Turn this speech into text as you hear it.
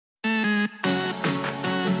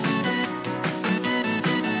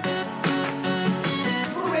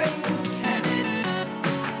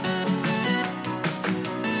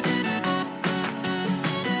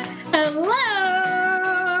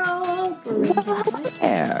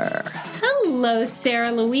there. Hello,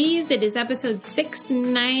 Sarah Louise. It is episode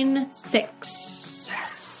 696.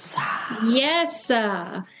 Yes.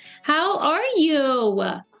 How are you?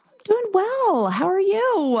 Doing well. How are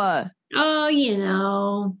you?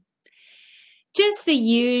 Oh, just the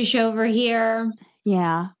usual over here.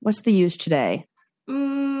 Yeah. What's the use today? I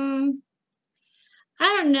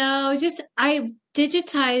don't know. I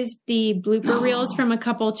digitized the blooper reels from a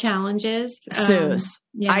couple challenges. Seuss.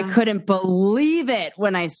 Yeah. I couldn't believe it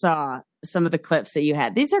when I saw some of the clips that you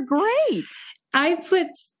had. These are great. I put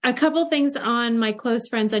a couple things on my close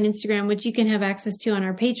friends on Instagram, which you can have access to on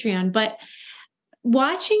our Patreon. But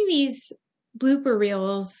watching these blooper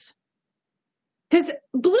reels, because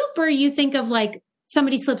blooper, you think of like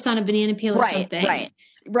somebody slips on a banana peel or something. Right.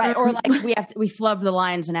 Or like we flub the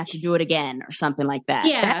lines and have to do it again or something like that.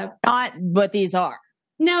 Yeah. That's not what these are.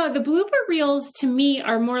 No, the blooper reels to me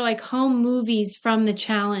are more like home movies from the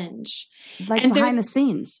challenge. Like and behind the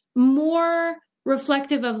scenes. More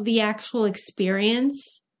reflective of the actual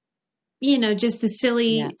experience. Just the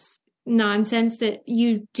silly nonsense that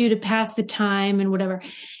you do to pass the time and whatever.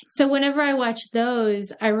 So whenever I watch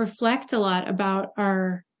those, I reflect a lot about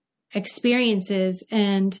our experiences.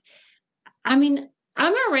 And I mean,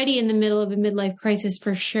 I'm already in the middle of a midlife crisis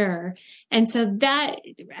for sure. And so that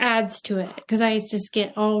adds to it because I just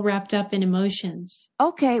get all wrapped up in emotions.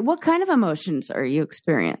 Okay. What kind of emotions are you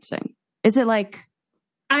experiencing? Is it like...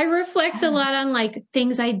 I reflect a lot on like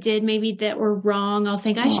things I did maybe that were wrong. I'll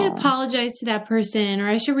think I should apologize to that person or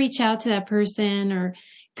I should reach out to that person or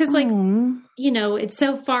because it's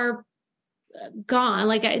so far gone.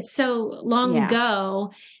 Like it's so long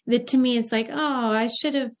ago that to me, it's like, oh, I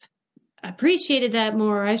should have appreciated that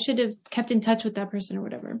more. I should have kept in touch with that person or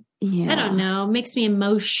whatever. Yeah. I don't know. It makes me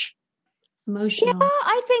emotional. Yeah,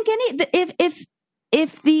 I think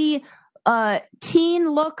if the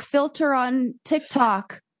teen look filter on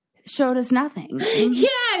TikTok showed us nothing.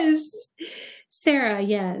 Yes. Sarah,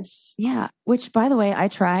 yes. Yeah. Which, by the way, I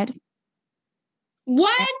tried.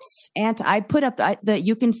 What? And I put up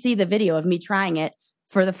you can see the video of me trying it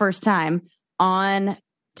for the first time on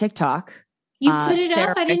TikTok. You put it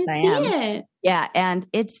up. I didn't see it. Yeah. And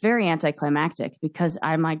it's very anticlimactic because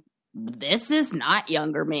I'm like, this is not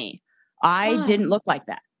younger me. I didn't look like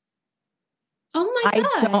that. Oh my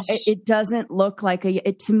gosh. It doesn't look like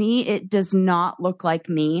to me, it does not look like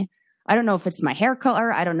me. I don't know if it's my hair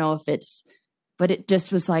color. I don't know if but it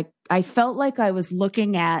just was like, I felt like I was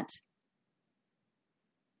looking at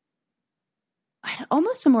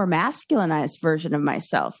almost a more masculinized version of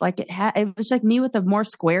myself. Like it was like me with a more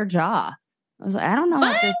square jaw. I was like, I don't know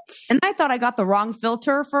what this, and I thought I got the wrong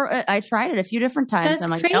filter for it. I tried it a few different times. That's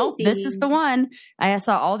I'm like, crazy. nope, this is the one. I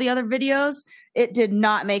saw all the other videos. It did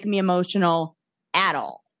not make me emotional at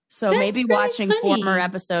all. So That's maybe really watching funny.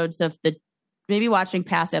 maybe watching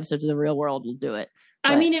past episodes of The Real World will do it.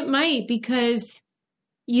 But I mean, it might because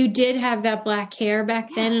you did have that black hair back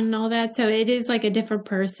then and all that. So it is like a different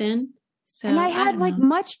person. So and I had like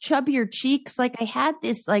much chubbier cheeks. Like I had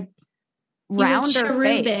this like rounder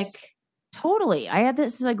face. Totally. I had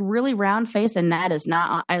this like really round face and that is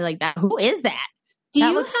not, I like that. Who is that? Do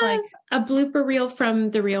you have a blooper reel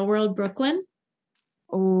from The Real World Brooklyn?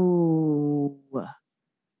 Oh,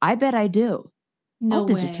 I bet I do. No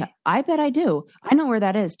way. I bet I do. I know where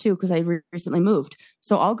that is too because I recently moved.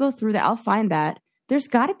 So I'll go through that. I'll find that. There's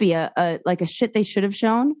got to be a shit they should have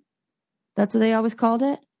shown. That's what they always called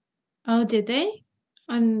it. Oh, did they?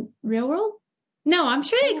 On Real World? No, I'm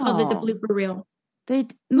sure they called it the blooper reel.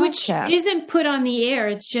 Which isn't put on the air.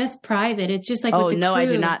 It's just private. It's just like with the crew. I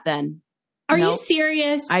do not then. Are you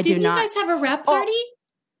serious? Didn't you guys have a rep party?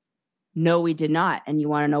 No, we did not. And you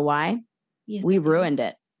want to know why? Yes, we ruined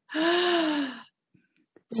it.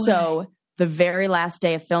 So the very last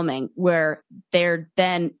day of filming where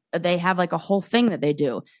they have like a whole thing that they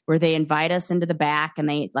do where they invite us into the back and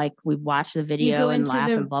we watch the video and laugh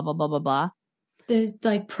and blah, blah, blah, blah, blah. There's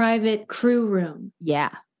like private crew room.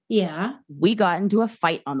 Yeah. Yeah. We got into a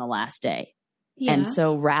fight on the last day. Yeah. And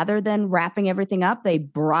so rather than wrapping everything up, they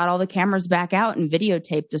brought all the cameras back out and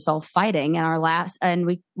videotaped us all fighting.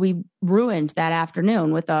 And we ruined that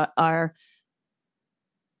afternoon with our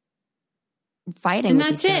fighting. And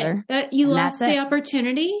that's it. That you lost the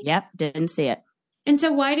opportunity. Yep. Didn't see it. And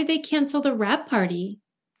so why did they cancel the rap party?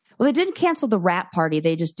 Well, they didn't cancel the rap party.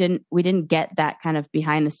 We didn't get that kind of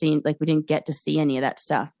behind the scenes. Like we didn't get to see any of that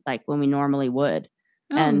stuff like when we normally would.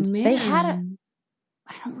 And they had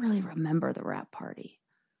I don't really remember the rap party.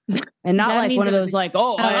 And not like one of those I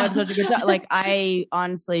had such a good time. Like I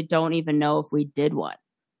honestly don't even know if we did one.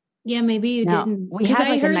 Yeah, maybe you didn't. We had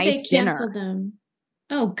like a nice dinner. Them.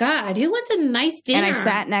 Oh God, who wants a nice dinner? And I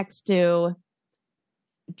sat next to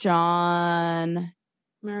John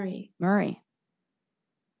Murray.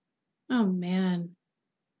 Oh, man.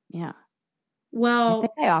 Yeah. Well, I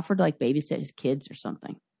think I offered to like babysit his kids or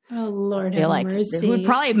something. Oh, Lord have mercy. Who would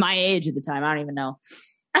probably my age at the time. I don't even know.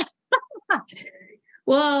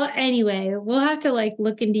 Well, anyway, we'll have to like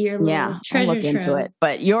look into your little treasure I'll look into it.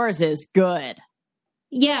 But yours is good.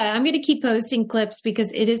 Yeah, I'm going to keep posting clips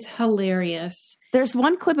because it is hilarious. There's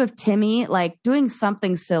one clip of Timmy like doing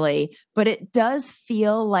something silly, but it does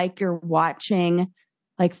feel like you're watching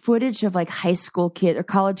like footage of like high school kid or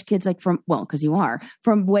college kids, like because you are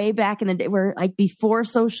from way back in the day where like before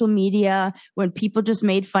social media, when people just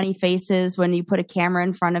made funny faces when you put a camera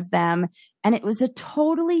in front of them. And it was a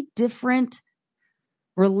totally different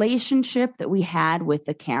relationship that we had with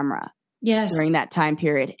the camera. Yes. During that time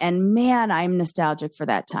period. And man, I'm nostalgic for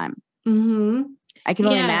that time. Mm-hmm. I can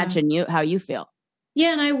only imagine how you feel.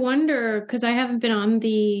 Yeah. And I wonder, because I haven't been on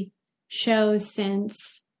the show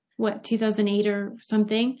since 2008 or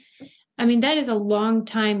something. I mean, that is a long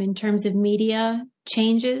time in terms of media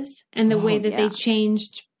changes and the way that they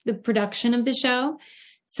changed the production of the show.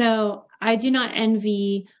 So I do not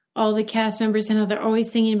envy all the cast members and how they're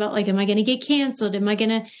always thinking about like, am I going to get canceled?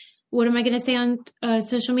 What am I going to say on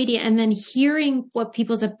social media? And then hearing what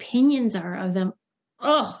people's opinions are of them.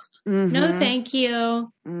 Oh, no, thank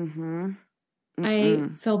you. I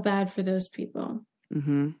feel bad for those people.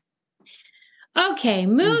 Okay,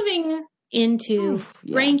 moving into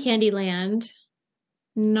Brain Candy Land,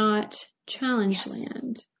 not Challenge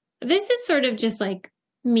Land. This is sort of just like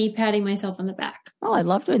me patting myself on the back. Oh, I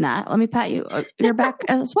love doing that. Let me pat you on your back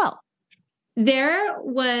as well. There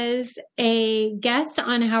was a guest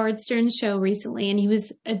on Howard Stern's show recently, and he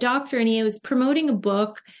was a doctor, and he was promoting a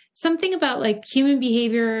book, something about like human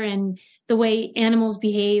behavior and the way animals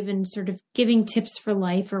behave and sort of giving tips for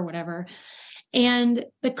life or whatever. And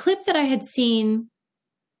the clip that I had seen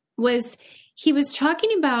was he was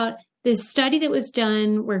talking about this study that was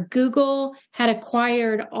done where Google had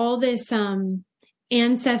acquired all this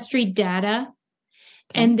ancestry data,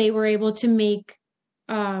 and they were able to make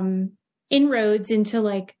inroads into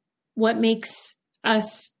like what makes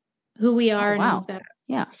us who we are and all of that.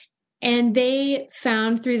 Yeah. And they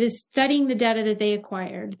found through this studying the data that they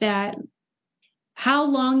acquired that how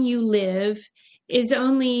long you live is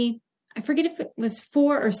only, I forget if it was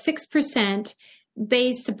 4 or 6%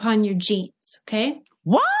 based upon your genes. Okay.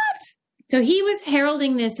 What? So he was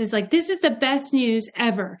heralding this as like, this is the best news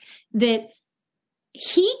ever, that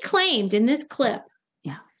he claimed in this clip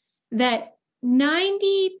that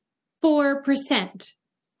 94%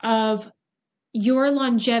 of your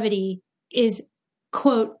longevity is,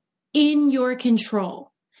 quote, in your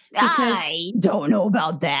control. Because I don't know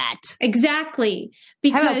about that. Exactly.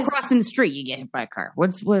 Because how about crossing the street, you get hit by a car?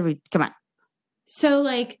 Come on. So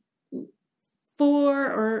like 4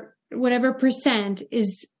 or whatever percent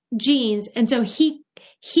is genes. And so he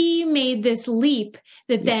made this leap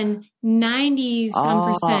that then 90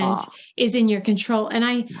 some percent is in your control. And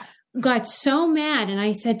I got so mad, and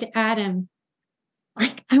I said to Adam,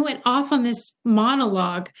 I went off on this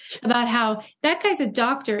monologue about how that guy's a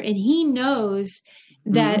doctor and he knows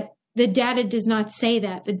that the data does not say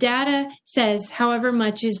that. The data says however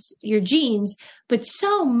much is your genes, but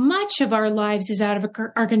so much of our lives is out of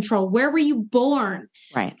our control. Where were you born?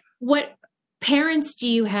 Right. What parents do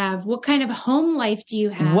you have? What kind of home life do you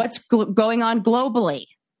have? What's going on globally?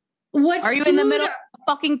 Are you in the middle of a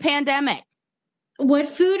fucking pandemic? What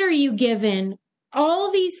food are you given?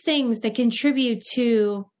 All these things that contribute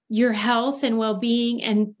to your health and well-being,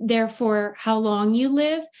 and therefore how long you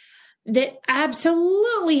live, that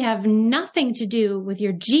absolutely have nothing to do with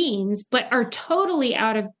your genes, but are totally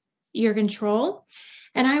out of your control.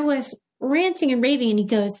 And I was ranting and raving, and he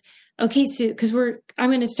goes, okay, so because I'm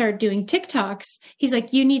going to start doing TikToks. He's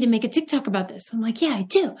like, you need to make a TikTok about this. I'm like, yeah, I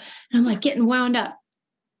do. And I'm like getting wound up.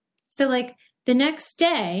 So like the next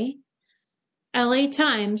day, LA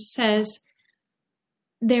Times says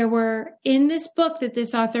there were in this book that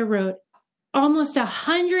this author wrote almost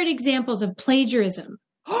 100 examples of plagiarism.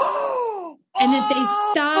 And that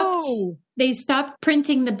they stopped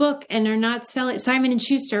printing the book and are not selling. Simon and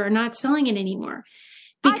Schuster are not selling it anymore.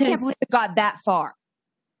 Because I can't believe it got that far.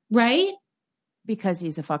 Right? Because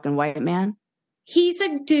he's a fucking white man. He's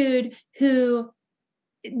a dude who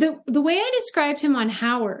the way I described him on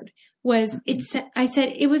Howard was I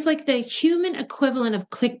said it was like the human equivalent of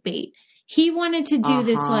clickbait. He wanted to do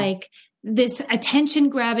this attention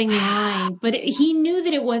grabbing line, but he knew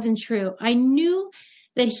that it wasn't true. I knew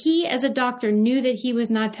that he, as a doctor, knew that he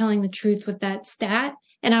was not telling the truth with that stat.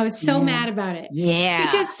 And I was so mad about it. Yeah.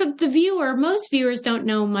 Because most viewers don't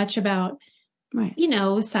know much about,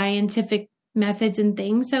 scientific methods and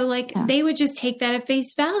things. So like they would just take that at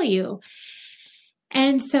face value.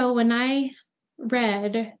 And so when I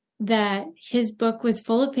read that his book was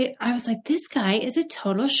full of, I was like, this guy is a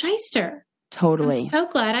total shyster. Totally. I'm so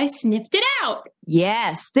glad I sniffed it out.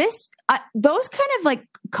 Yes. Those kind of like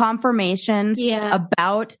confirmations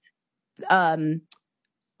about,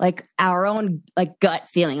 like our own like gut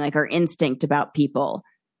feeling, like our instinct about people.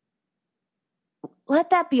 Let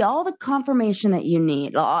that be all the confirmation that you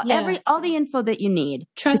need, all the info that you need.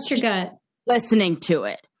 Trust your gut. Listening to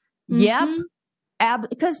it. Mm-hmm. Yep.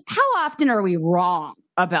 Because how often are we wrong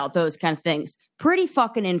about those kind of things? Pretty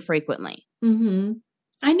fucking infrequently. Mm-hmm.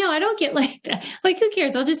 I know. I don't get like that. Like, who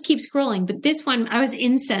cares? I'll just keep scrolling. But this one, I was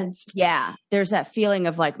incensed. Yeah. There's that feeling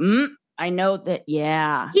of like, I know that.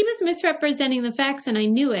 Yeah. He was misrepresenting the facts and I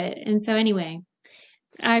knew it. And so anyway,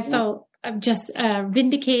 I felt just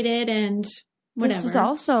vindicated and whatever. This is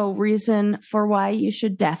also reason for why you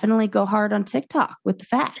should definitely go hard on TikTok with the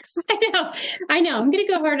facts. I know. I'm going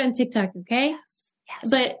to go hard on TikTok. Okay. Yes.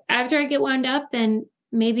 But after I get wound up, then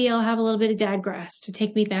maybe I'll have a little bit of dad grass to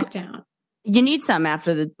take me back down. You need some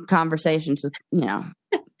after the conversations with,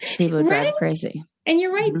 people who drive you crazy. And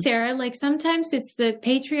you're right, Sarah. Like sometimes it's the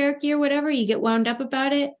patriarchy or whatever. You get wound up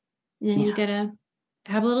about it. And then you got to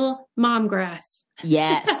have a little mom grass.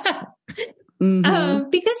 Yes.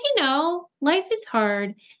 Because, life is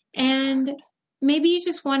hard. And maybe you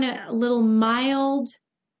just want a little mild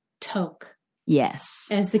toke. Yes.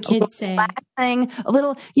 As the kids say. Relaxing, a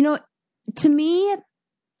little, to me,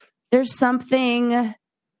 there's something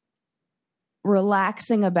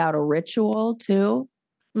relaxing about a ritual too.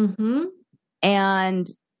 Mm-hmm. And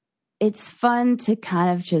it's fun to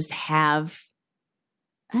kind of just have,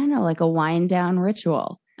 I don't know, like a wind down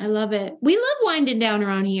ritual. I love it. We love winding down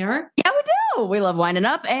around here. Yeah, we do. We love winding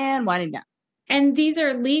up and winding down. And these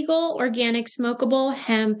are legal, organic, smokable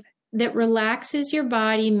hemp that relaxes your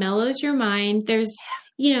body, mellows your mind. There's,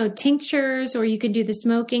 tinctures, or you could do the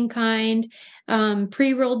smoking kind,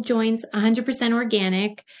 pre-rolled joints, 100%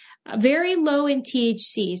 organic. Very low in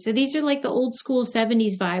THC. So these are like the old school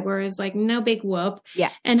 70s vibe where it's like no big whoop.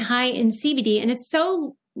 Yeah. And high in CBD. And it's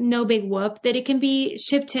so no big whoop that it can be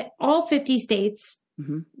shipped to all 50 states.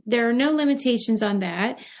 Mm-hmm. There are no limitations on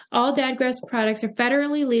that. All Dadgrass products are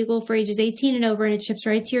federally legal for ages 18 and over, and it ships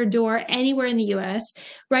right to your door anywhere in the U.S.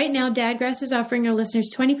 Right now, Dadgrass is offering our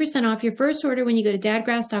listeners 20% off your first order when you go to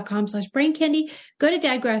dadgrass.com/braincandy. Go to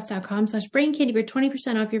dadgrass.com/braincandy for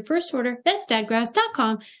 20% off your first order. That's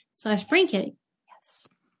dadgrass.com/braincandy. Yes.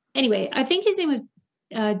 Anyway, I think his name was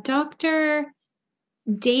Dr.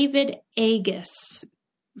 David Agus.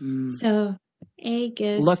 So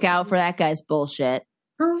Agus. Look out for that guy's bullshit.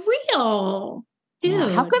 For real. Dude.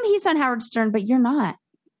 Yeah. How come he's on Howard Stern, but you're not?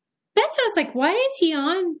 That's what I was like, why is he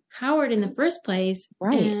on Howard in the first place?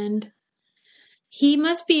 Right. And he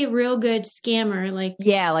must be a real good scammer. Like,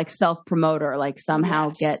 like self-promoter, like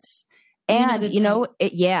somehow gets, and and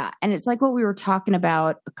it's like what we were talking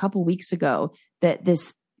about a couple weeks ago, that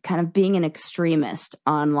this kind of being an extremist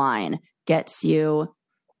online gets you.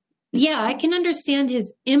 Yeah, I can understand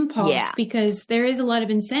his impulse because there is a lot of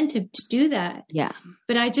incentive to do that. Yeah.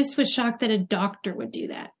 But I just was shocked that a doctor would do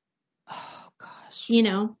that. Oh, gosh.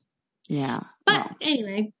 Yeah. But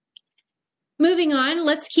anyway, moving on,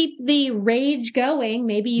 let's keep the rage going.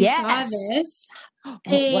 Maybe you saw this.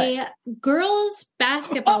 A girls'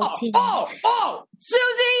 basketball team.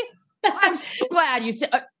 Susie! I'm so glad you said.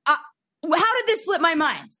 How did this slip my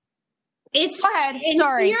mind? It's Go ahead.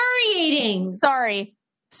 infuriating.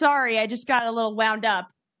 Sorry, I just got a little wound up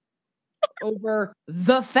over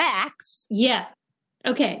the facts. Yeah.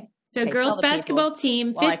 Okay. So girls basketball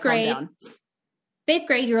team, fifth grade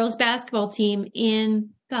girls basketball team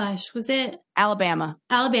in, was it? Alabama,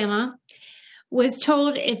 was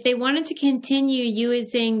told if they wanted to continue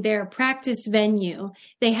using their practice venue,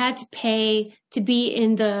 they had to pay to be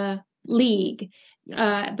in the league.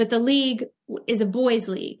 Yes. But the league is a boys'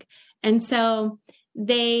 league. And so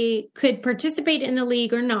they could participate in the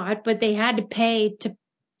league or not, but they had to pay to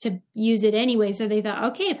use it anyway. So they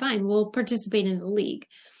thought, okay, fine, we'll participate in the league.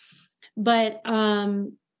 But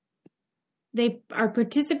they are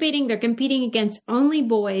participating. They're competing against only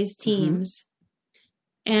boys teams.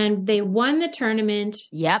 Mm-hmm. And they won the tournament.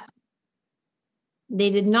 Yep. They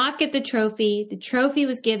did not get the trophy. The trophy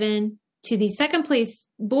was given to the second place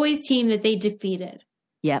boys team that they defeated.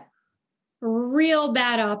 Yep. Real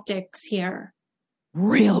bad optics here.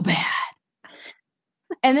 Real bad.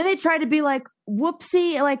 And then they tried to be like,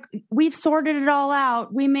 whoopsie, like we've sorted it all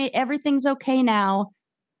out. Everything's okay now.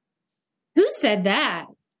 Who said that?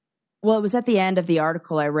 Well, it was at the end of the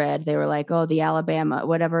article I read. They were like, the Alabama,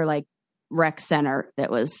 whatever, like rec center that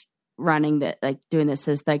was running that, like doing this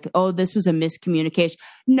as like, oh, this was a miscommunication.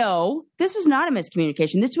 No, this was not a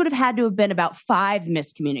miscommunication. This would have had to have been about 5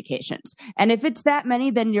 miscommunications. And if it's that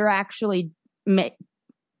many, then you're actually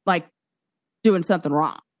like doing something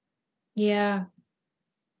wrong. Yeah.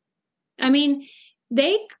 I mean,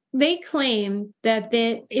 they claim that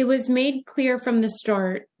it was made clear from the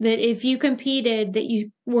start that if you competed, that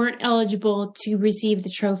you weren't eligible to receive the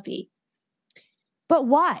trophy. But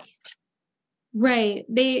why? Right.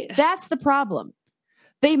 That's the problem.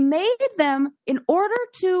 They made them, in order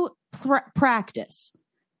to practice,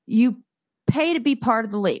 you pay to be part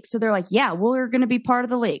of the league. So they're like, yeah, we're going to be part of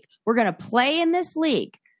the league. We're going to play in this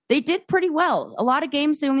league. They did pretty well. A lot of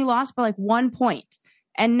games, they only lost by like 1 point.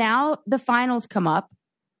 And now the finals come up.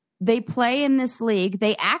 They play in this league.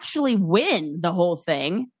 They actually win the whole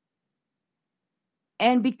thing.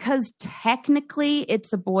 And because technically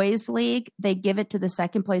it's a boys' league, they give it to the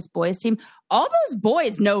second place boys team. All those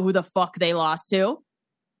boys know who the fuck they lost to.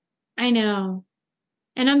 I know.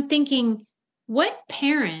 And I'm thinking, what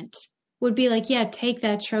parent would be like, yeah, take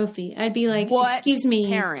that trophy? I'd be like, what excuse me,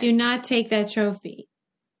 parent? Do not take that trophy.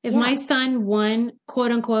 If my son won,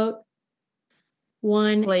 quote unquote,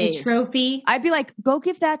 a trophy, I'd be like, go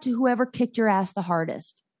give that to whoever kicked your ass the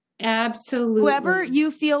hardest. Absolutely. Whoever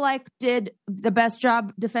you feel like did the best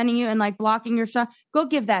job defending you and like blocking your shot, go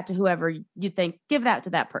give that to whoever you think, give that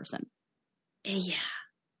to that person. Yeah.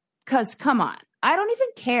 Because come on, I don't even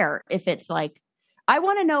care if it's like, I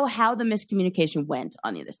want to know how the miscommunication went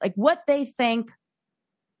on this, like what they think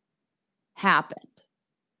happened.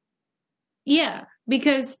 Yeah,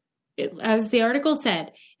 because as the article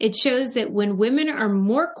said, it shows that when women are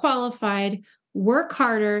more qualified, work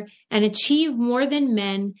harder, and achieve more than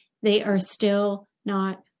men, they are still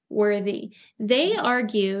not worthy. They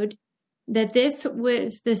argued that this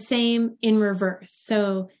was the same in reverse.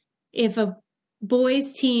 So if a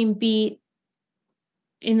boys team beat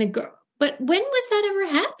in the girl, but when was that ever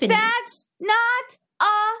happening? That's not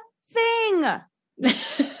a thing.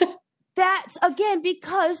 That's, again,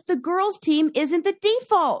 because the girls' team isn't the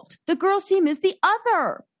default. The girls' team is the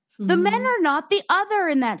other. Mm-hmm. The men are not the other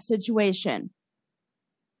in that situation.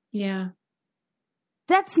 Yeah.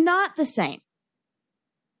 That's not the same.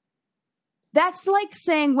 That's like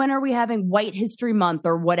saying, when are we having White History Month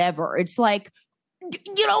or whatever? It's like,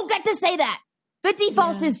 you don't get to say that. The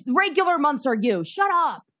default is regular months are you. Shut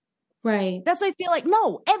up. Right. That's what I feel like.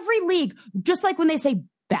 No, every league, just like when they say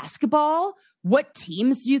basketball, what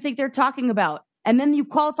teams do you think they're talking about? And then you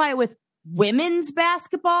qualify it with women's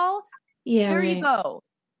basketball. Yeah. There you go.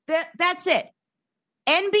 That's it.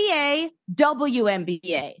 NBA,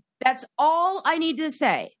 WNBA. That's all I need to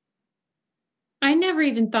say. I never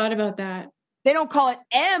even thought about that. They don't call it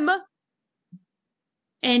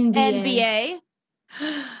NBA.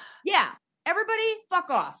 Yeah. Everybody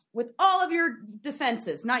fuck off with all of your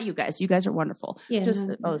defenses. Not you guys. You guys are wonderful. Yeah, just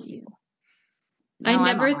those people. I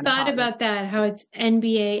never thought about that, how it's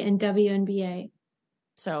NBA and WNBA.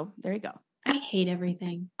 So there you go. I hate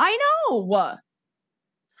everything. I know.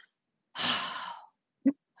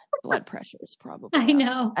 Blood pressure is probably. I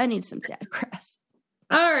know. I need some Tadgrass.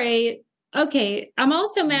 All right. Okay. I'm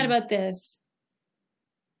also mad about this.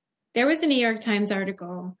 There was a New York Times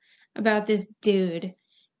article about this dude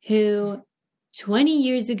who 20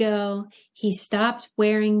 years ago, he stopped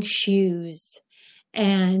wearing shoes.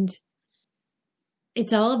 And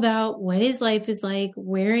it's all about what his life is like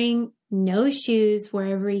wearing no shoes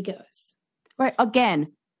wherever he goes. Right.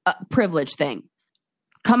 Again, a privilege thing.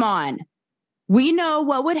 Come on. We know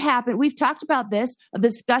what would happen. We've talked about this, a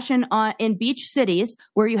discussion in beach cities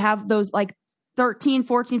where you have those like 13,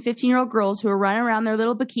 14, 15-year-old girls who are running around their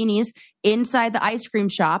little bikinis inside the ice cream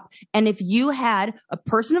shop. And if you had a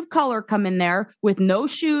person of color come in there with no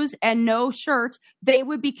shoes and no shirt, they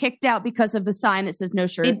would be kicked out because of the sign that says no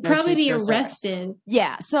shirt. They'd probably be arrested.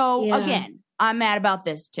 Yeah. So again, I'm mad about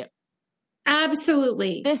this too.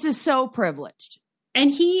 Absolutely. This is so privileged. And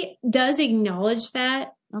he does acknowledge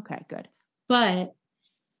that. Okay, good. But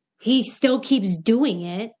he still keeps doing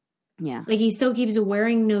it. Yeah. Like he still keeps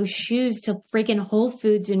wearing no shoes to freaking Whole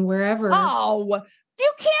Foods and wherever. Oh,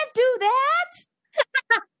 you can't do that.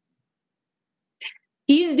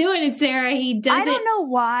 He's doing it, Sarah. He does it. I don't know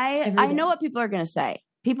why. I know what people are going to say.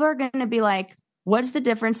 People are going to be like, what's the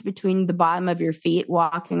difference between the bottom of your feet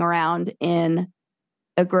walking around in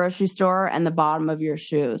a grocery store and the bottom of your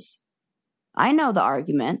shoes? I know the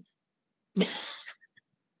argument.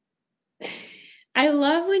 I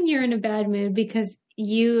love when you're in a bad mood because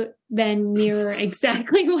you then mirror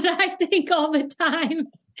exactly what I think all the time.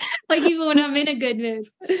 Like even when I'm in a good mood.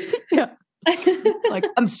 Yeah. Like,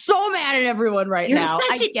 I'm so mad at everyone now. You're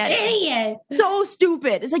such an idiot. So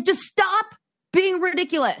stupid. It's like, just stop being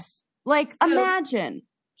ridiculous. Like, imagine.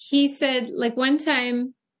 He said, like, one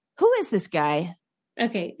time. Who is this guy?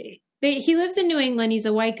 Okay. He lives in New England. He's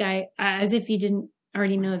a white guy, as if you didn't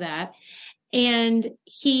already know that. And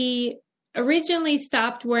he originally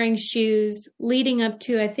stopped wearing shoes leading up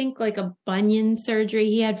to, I think, like a bunion surgery.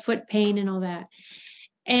 He had foot pain and all that.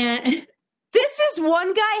 And this is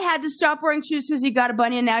one guy had to stop wearing shoes because he got a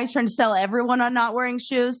bunion. Now he's trying to sell everyone on not wearing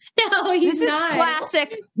shoes. No, he's this not. This is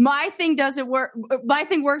classic. My thing doesn't work. My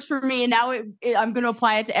thing works for me, and now I'm going to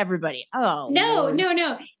apply it to everybody. Oh, no, Lord.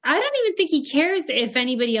 no. I don't even think he cares if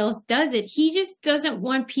anybody else does it. He just doesn't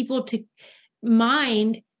want people to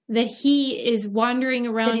mind that he is wandering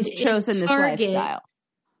around. That he's chosen this lifestyle.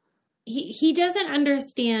 He doesn't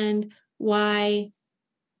understand why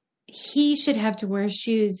he should have to wear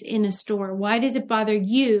shoes in a store. Why does it bother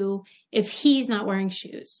you if he's not wearing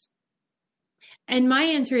shoes? And my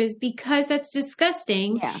answer is because that's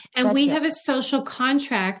disgusting. Yeah, and we have a social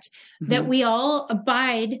contract that we all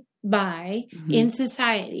abide by in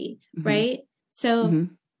society, right? So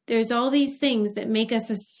there's all these things that make us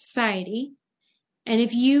a society. And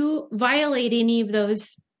if you violate any of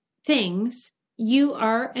those things, you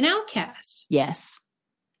are an outcast. Yes.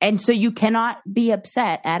 And so you cannot be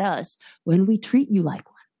upset at us when we treat you like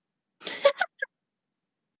one.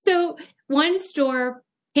 So one store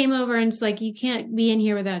came over and was like, you can't be in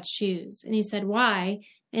here without shoes. And he said, why?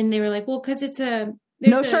 And they were like, well, because it's no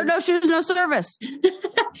shirt, no shoes, no service.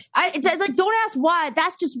 It's like, don't ask why.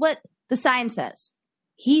 That's just what the sign says.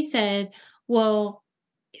 He said, well,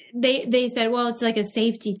 they said, well, it's like a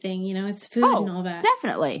safety thing, it's food and all that.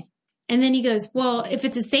 Definitely. And then he goes, well, if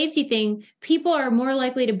it's a safety thing, people are more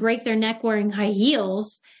likely to break their neck wearing high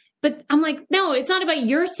heels. But I'm like, no, it's not about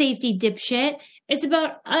your safety, dipshit. It's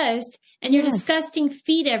about us and your disgusting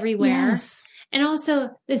feet everywhere. Yes. And also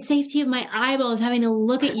the safety of my eyeballs having to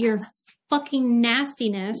look at your fucking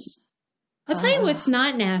nastiness. I'll tell you what's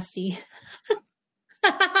not nasty.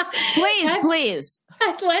 Please.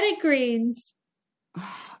 Athletic greens.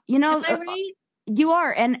 Am I right? You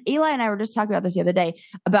are. And Eli and I were just talking about this the other day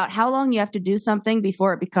about how long you have to do something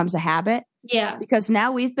before it becomes a habit. Yeah. Because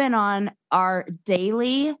now we've been on our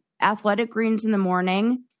daily athletic greens in the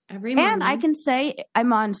morning. Every morning. And I can say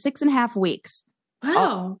I'm on 6.5 weeks.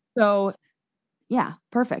 Wow. So yeah,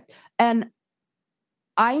 perfect. And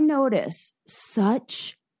I notice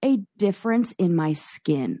such a difference in my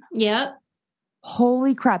skin. Yep.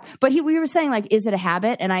 Holy crap. But we were saying, like, is it a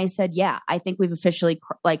habit? And I said, yeah, I think we've officially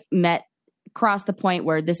crossed the point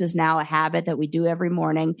where this is now a habit that we do every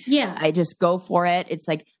morning. Yeah. I just go for it. It's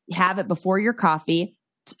like, have it before your coffee.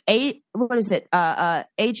 What is it?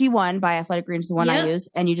 AG1 by Athletic Greens, the one I use.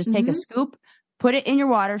 And you just take a scoop, put it in your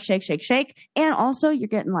water, shake, shake, shake. And also you're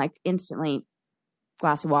getting like instantly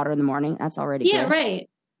glass of water in the morning. That's already good. Yeah, right.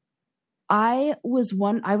 I was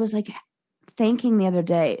like thinking the other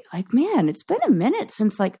day, like, man, it's been a minute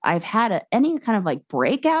since like I've had any kind of like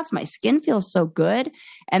breakouts. My skin feels so good.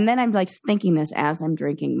 And then I'm like thinking this as I'm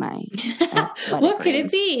drinking my what could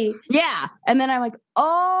it be? Yeah. And then I'm like,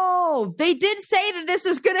 oh, they did say that this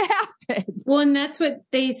is going to happen. Well, and that's what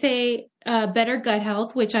they say, better gut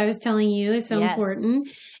health, which I was telling you is so important.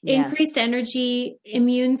 Increased energy,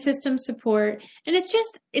 immune system support. And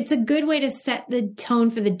it's a good way to set the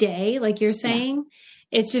tone for the day, like you're saying. Yeah.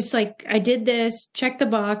 It's just like, I did this, check the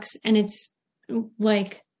box, and it's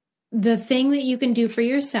like the thing that you can do for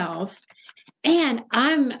yourself. And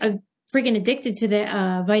I'm freaking addicted to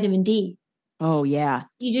the vitamin D. Oh, yeah.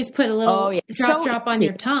 You just put a little drop on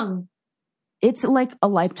your tongue. It's like a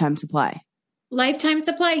lifetime supply. Lifetime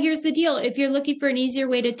supply. Here's the deal. If you're looking for an easier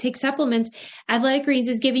way to take supplements, Athletic Greens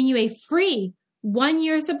is giving you a free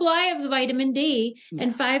 1-year supply of the vitamin D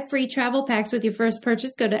and 5 free travel packs with your first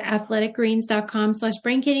purchase. Go to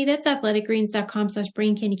athleticgreens.com/braincandy. That's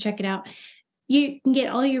athleticgreens.com/braincandy. Check it out. You can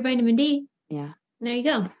get all your vitamin D. Yeah. There you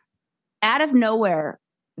go. Out of nowhere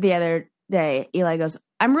the other day, Eli goes,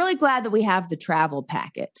 I'm really glad that we have the travel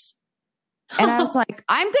packets. And I was like,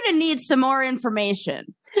 I'm going to need some more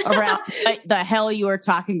information around the hell you were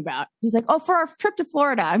talking about. He's like, oh, for our trip to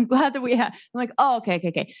Florida, I'm glad that we have. I'm like, oh,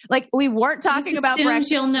 okay. Like, we weren't talking about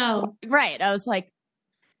breakfast. You'll know. Right. I was like,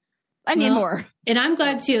 I need more. And I'm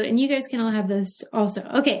glad too. And you guys can all have those also.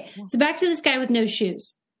 Okay. So back to this guy with no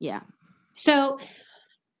shoes. Yeah. So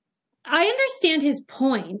I understand his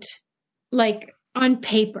point, like on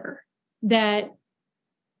paper, that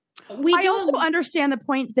I also understand the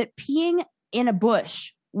point that peeing in a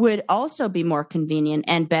bush would also be more convenient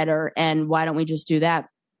and better. And why don't we just do that?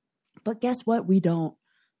 But guess what? We don't.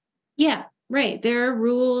 Yeah. Right. There are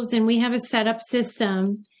rules and we have a setup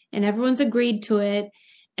system and everyone's agreed to it.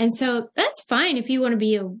 And so that's fine if you want to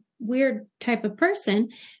be a weird type of person,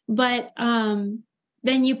 but then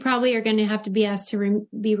you probably are going to have to be asked to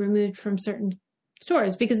be removed from certain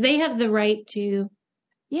stores because they have the right to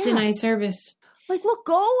deny service. Like, look,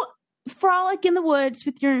 go frolic in the woods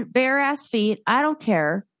with your bare ass feet. I don't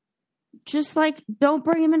care. Just like, don't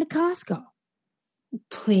bring them into Costco.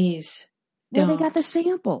 Please. Well, they got the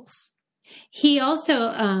samples. He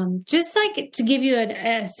also, just like to give you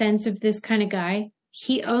a sense of this kind of guy,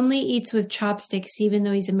 he only eats with chopsticks, even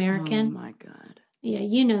though he's American. Oh my God. Yeah,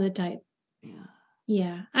 you know the type. Yeah.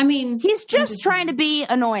 Yeah. I mean, he's just trying to be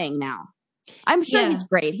annoying now. I'm sure he's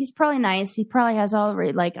great. He's probably nice. He probably has all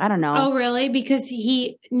like, I don't know. Oh, really? Because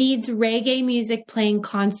he needs reggae music playing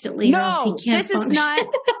constantly. Or else he can't function.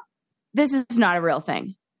 This is not a real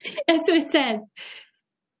thing. That's what it said.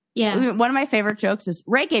 Yeah. One of my favorite jokes is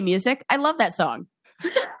reggae music. I love that song.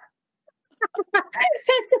 That's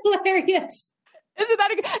hilarious. Isn't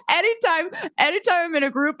that anytime I'm in a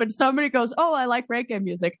group and somebody goes, "Oh, I like reggae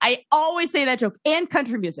music," I always say that joke. And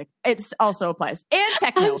country music, it also applies. And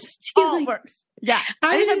techno, all works. Yeah.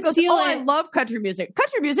 Anytime goes, "Oh, I love country music."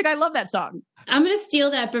 Country music, I love that song. I'm gonna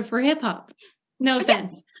steal that, but for hip hop. No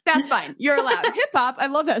offense. Yeah, that's fine. You're allowed. Hip hop, I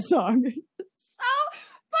love that song.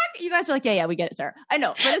 You guys are like, yeah, we get it, Sarah. I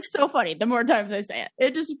know, but it's so funny. The more times I say it,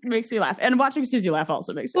 it just makes me laugh. And watching Susie laugh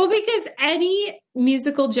also makes me laugh. Because any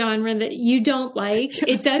musical genre that you don't like,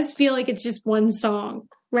 it does feel like it's just one song,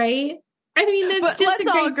 right? I mean, that's just let's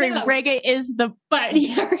all agree. Joke. Reggae is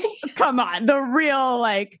right. Come on, the real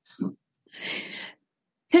like.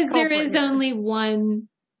 Because there is only one,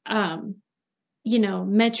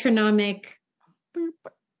 metronomic,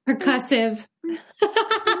 percussive.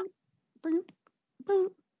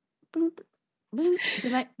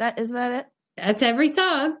 Isn't that it? That's every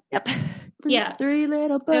song. Yep. Yeah. 3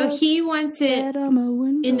 little birds. So he wants it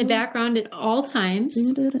in the background at all times.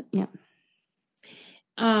 Yeah.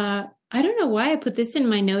 I don't know why I put this in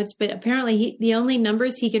my notes, but apparently the only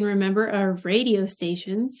numbers he can remember are radio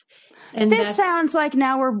stations. And this sounds like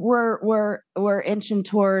now we're inching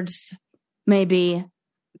towards maybe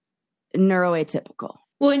neuroatypical.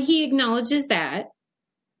 Well, and he acknowledges that.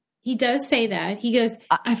 He does say that. He goes,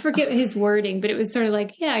 I forget his wording, but it was sort of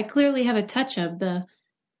like, yeah, I clearly have a touch of the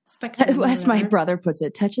spectrum. As my brother puts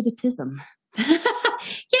it, touch of the tism.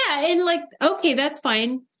 Yeah. And like, okay, that's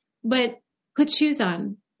fine, but put shoes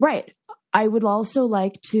on. Right. I would also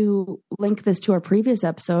like to link this to our previous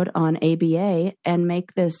episode on ABA and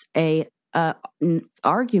make this an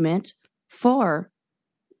argument for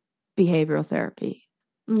behavioral therapy.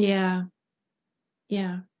 Yeah.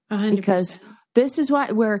 Yeah. 100%. Because this is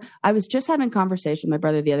where I was just having a conversation with my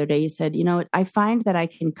brother the other day. He said, I find that I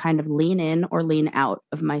can kind of lean in or lean out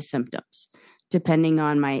of my symptoms, depending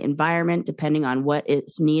on my environment, depending on what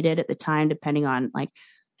is needed at the time, depending on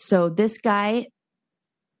so this guy,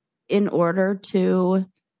 in order to,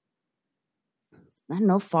 I don't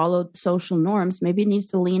know, follow social norms, maybe needs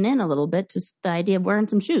to lean in a little bit to the idea of wearing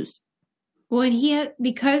some shoes. Well,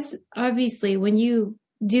 because obviously when you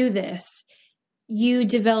do this, you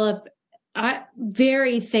develop a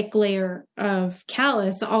very thick layer of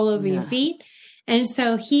callus all over your feet. And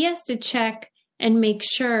so he has to check and make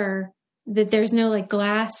sure that there's no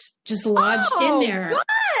glass just lodged in there.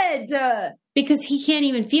 Good. Because he can't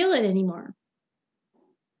even feel it anymore.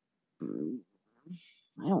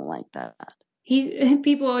 I don't like that.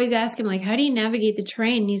 People always ask him, how do you navigate the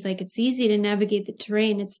terrain? And he's like, it's easy to navigate the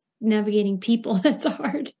terrain. It's navigating people that's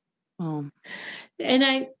hard. Oh.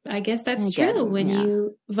 And I guess that's true when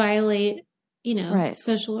you violate,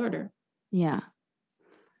 social order. Yeah.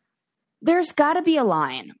 There's got to be a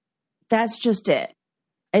line. That's just it.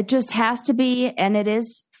 It just has to be, and it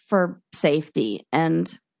is for safety.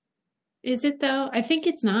 And is it though? I think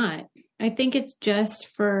it's not. I think it's just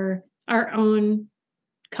for our own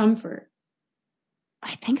comfort.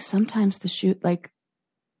 I think sometimes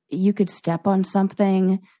you could step on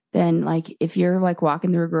something. Then if you're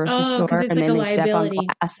walking through a grocery store and then they step on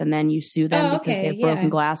glass and then you sue them because they have broken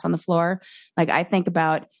glass on the floor. I think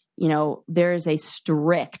about, there is a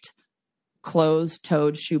strict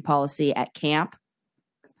closed-toed shoe policy at camp.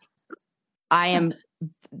 I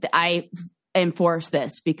enforce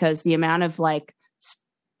this because the amount of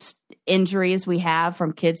injuries we have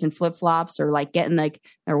from kids in flip-flops or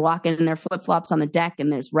they're walking in their flip-flops on the deck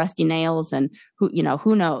and there's rusty nails and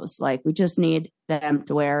who knows, we just need them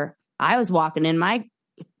to wear. I was walking in my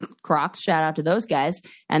Crocs, shout out to those guys,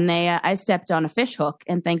 and I stepped on a fish hook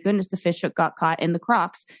and thank goodness the fish hook got caught in the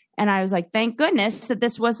Crocs. And I was like, thank goodness that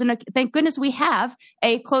thank goodness we have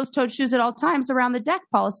a closed-toed shoes at all times around the deck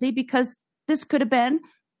policy because this could have been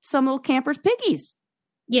some little camper's piggies.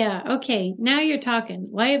 Yeah. Okay. Now you're talking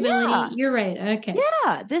liability. Yeah. You're right. Okay.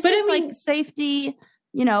 Yeah. This is like safety,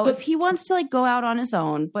 if he wants to like go out on his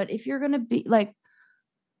own, but if you're going to be like,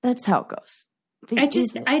 that's how it goes.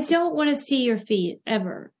 I don't want to see your feet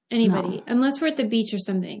ever. Anybody, unless we're at the beach or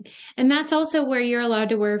something. And that's also where you're allowed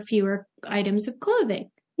to wear fewer items of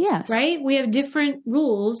clothing. Yes. Right? We have different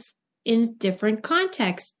rules in different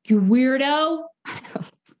contexts. You weirdo.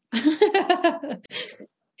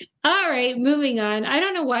 All right, moving on. I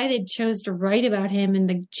don't know why they chose to write about him in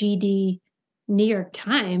the GD New York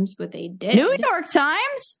Times, but they did. New York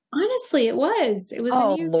Times? Honestly, it was. It was.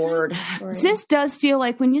 Oh, Lord. This does feel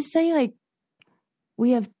like when you say like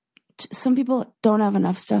we have some people don't have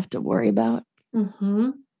enough stuff to worry about.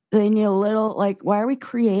 Mm-hmm. They need a little, like, why are we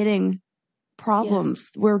creating problems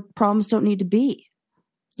where problems don't need to be?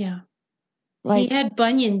 Yeah. Like, he had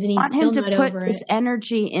bunions and he's still not over it. Want him to put this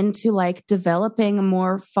energy into like developing a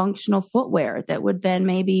more functional footwear that would then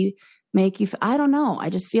maybe make you, I don't know. I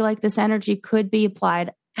just feel like this energy could be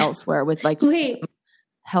applied elsewhere with like some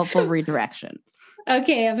helpful redirection.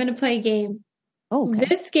 Okay. I'm going to play a game. Okay.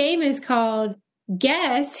 This game is called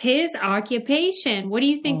Guess His Occupation. What do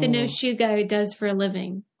you think the no shoe guy does for a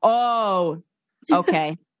living? Oh,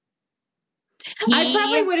 okay. I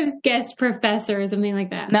probably would have guessed professor or something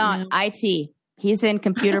like that. No, IT. He's in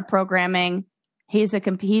computer programming.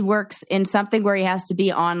 He works in something where he has to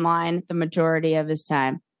be online the majority of his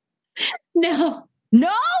time. No.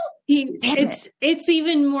 It's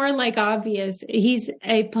even more like obvious. He's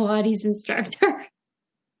a Pilates instructor.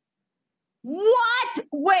 What?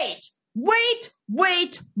 Wait.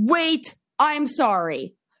 I'm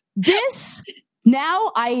sorry.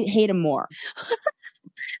 Now I hate him more.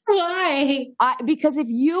 Why? Because if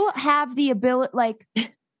you have the ability, like,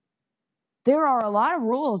 there are a lot of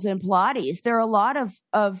rules in Pilates. There are a lot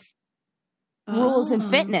of rules in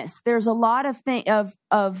fitness. There's a lot of But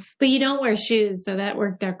you don't wear shoes, so that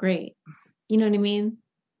worked out great. You know what I mean?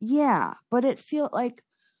 Yeah, but it feels like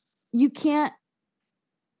you can't.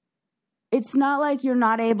 It's not like you're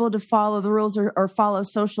not able to follow the rules or follow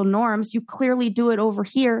social norms. You clearly do it over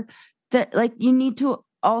here. That like you need to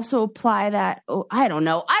also apply that. Oh, I don't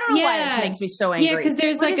know why this makes me so angry. Yeah, because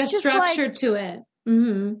there's like a structure to it.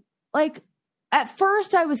 Mm-hmm. Like at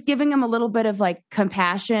first I was giving him a little bit of like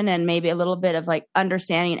compassion and maybe a little bit of like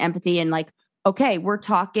understanding and empathy and like, okay, we're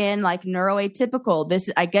talking like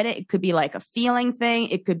neuroatypical. I get it. It could be like a feeling thing.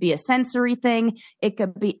 It could be a sensory thing. It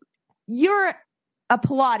could be, you're a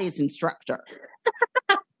Pilates instructor.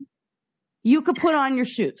 You could put on your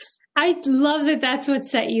shoes. I love that that's what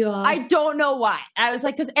set you off. I don't know why. I was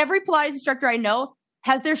like, because every Pilates instructor I know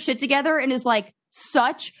has their shit together and is like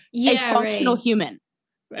such a functional human.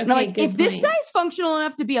 Okay, like, if this guy's functional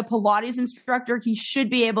enough to be a Pilates instructor, he should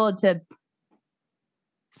be able to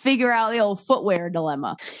figure out the old footwear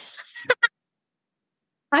dilemma.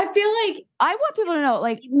 I feel like I want people to know,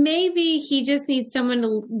 like, maybe he just needs someone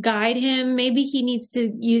to guide him. Maybe he needs to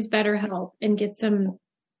use BetterHelp and get some,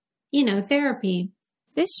 therapy.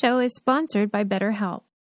 This show is sponsored by BetterHelp.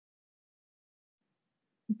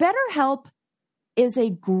 BetterHelp is a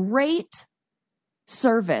great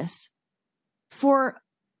service for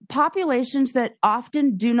populations that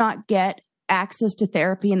often do not get access to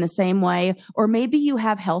therapy in the same way, or maybe you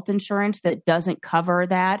have health insurance that doesn't cover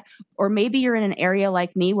that, or maybe you're in an area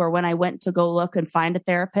like me where when I went to go look and find a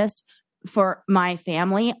therapist for my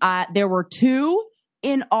family, there were 2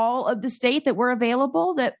 in all of the state that were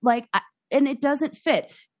available that and it doesn't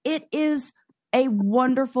fit. It is a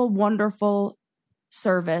wonderful, wonderful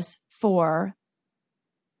service for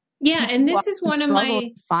and this is one of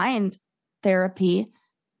my find therapy.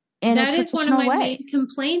 And that is one of my main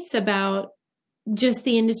complaints about just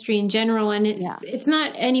the industry in general. And it's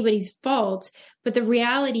not anybody's fault, but the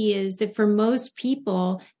reality is that for most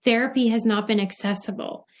people, therapy has not been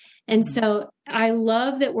accessible. And so I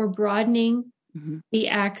love that we're broadening the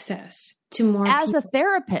access to more people. As a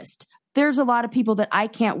therapist, there's a lot of people that I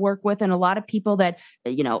can't work with and a lot of people that,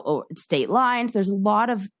 state lines. There's a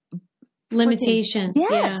lot of limitations.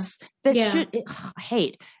 I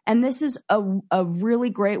hate. And this is a really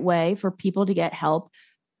great way for people to get help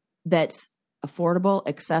that's affordable,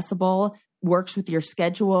 accessible, works with your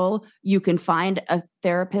schedule. You can find a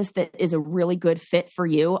therapist that is a really good fit for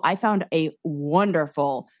you. I found a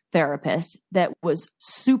wonderful therapist that was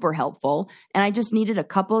super helpful. And I just needed a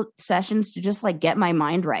couple sessions to just like get my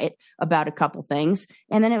mind right about a couple things.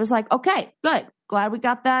 And then it was like, okay, good. Glad we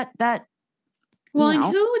got that. Well, and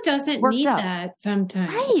who doesn't need that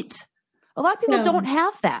sometimes? Right. A lot of people don't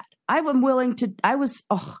have that. It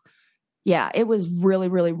was really,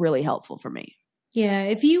 really, really helpful for me. Yeah.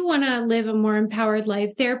 If you want to live a more empowered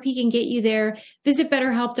life, therapy can get you there. Visit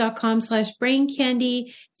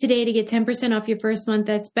BetterHelp.com/braincandy today to get 10% off your first month.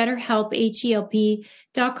 That's BetterHelp,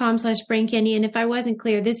 HELP.com/braincandy. And if I wasn't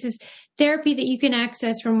clear, this is therapy that you can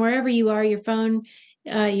access from wherever you are, your phone,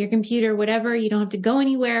 your computer, whatever. You don't have to go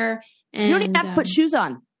anywhere. And you don't even have to put shoes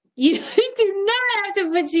on. You do not have to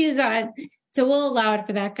put shoes on. So we'll allow it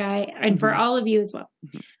for that guy and for all of you as well.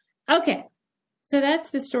 Okay. So that's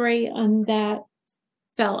the story on that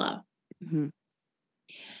fella.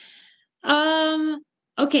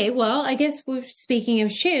 Okay, well, I guess we're speaking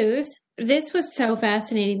of shoes. This was so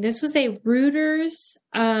fascinating. This was a Reuters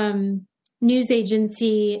news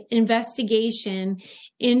agency investigation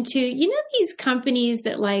into, these companies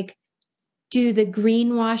that like do the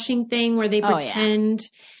greenwashing thing where they pretend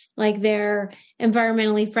like they're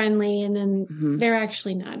environmentally friendly and then they're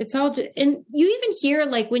actually not. It's all and you even hear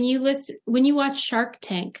like when you watch Shark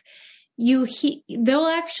Tank, they'll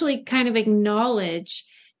actually kind of acknowledge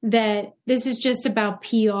that this is just about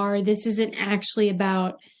PR. This isn't actually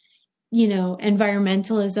about,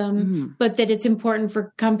 environmentalism, but that it's important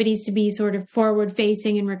for companies to be sort of forward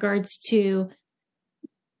facing in regards to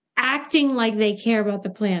acting like they care about the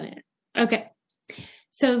planet. Okay.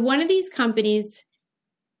 So one of these companies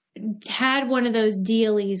had one of those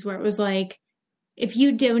dealies where it was like, if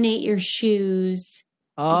you donate your shoes.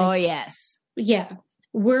 Oh, yes. Yeah.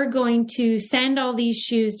 We're going to send all these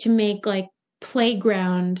shoes to make like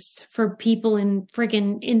playgrounds for people in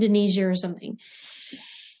freaking Indonesia or something.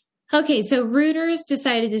 Okay. So Reuters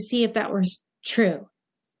decided to see if that was true.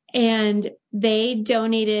 And they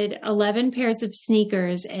donated 11 pairs of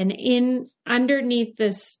sneakers, and underneath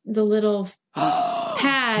the little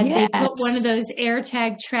pad, they put one of those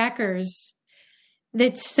AirTag trackers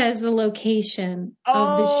that says the location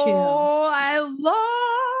of the shoe. Oh, I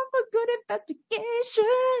love a good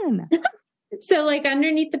investigation. So like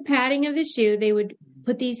underneath the padding of the shoe, they would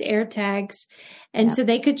put these AirTags, and so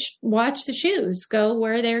they could watch the shoes go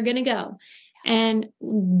where they're going to go. And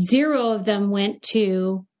 0 of them went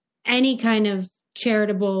to any kind of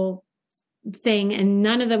charitable thing, and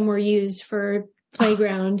none of them were used for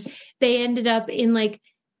playground. They ended up in like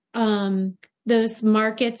those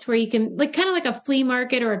markets where you can like kind of like a flea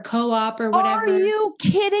market or a co-op or whatever. Are you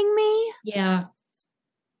kidding me? Yeah.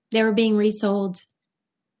 They were being resold.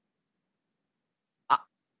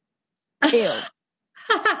 Ew.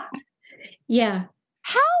 Yeah.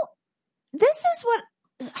 This is what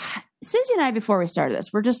Susie and I, before we started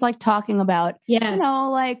this, we're just like talking about,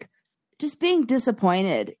 like just being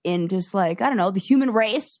disappointed in just like, I don't know, the human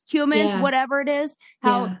race, humans, whatever it is,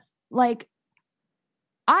 like,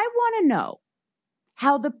 I want to know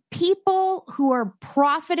how the people who are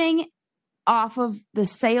profiting off of the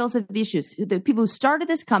sales of these shoes, the people who started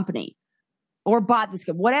this company or bought this,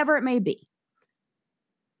 whatever it may be,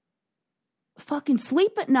 fucking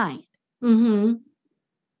sleep at night.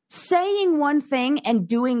 Saying one thing and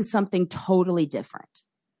doing something totally different.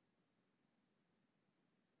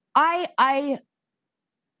 I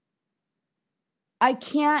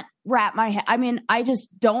can't wrap my head. I mean, I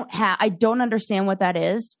don't understand what that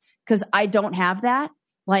is because I don't have that.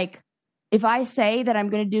 Like, if I say that I'm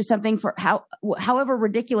going to do something for however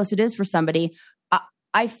ridiculous it is for somebody,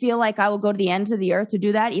 I feel like I will go to the ends of the earth to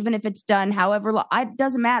do that, even if it's done however long. It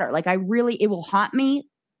doesn't matter. Like, it will haunt me.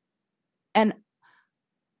 And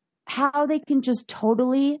how they can just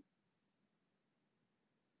totally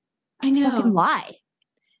fucking lie.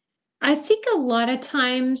 I think a lot of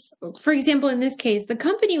times, for example, in this case, the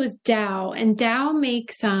company was Dow, and Dow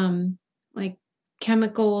makes like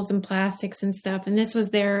chemicals and plastics and stuff. And this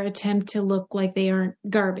was their attempt to look like they aren't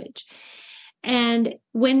garbage. And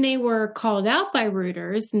when they were called out by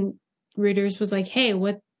Reuters, and Reuters was like, hey,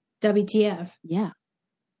 what WTF? Yeah.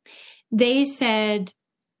 They said,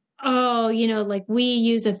 oh, like we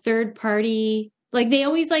use a third party. Like they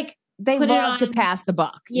always like, they love to pass the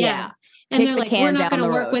buck. Yeah. And they're like, we're not going to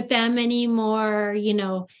work with them anymore.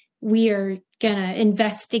 We are going to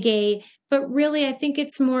investigate. But really, I think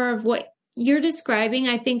it's more of what you're describing.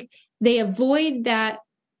 I think they avoid that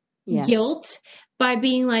guilt by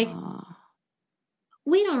being like,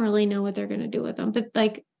 we don't really know what they're going to do with them. But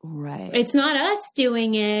like, it's not us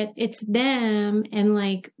doing it. It's them. And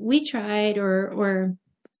like, we tried or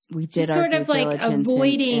we did our sort of like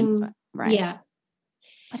avoiding. Yeah.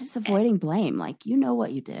 But it's avoiding blame. Like, you know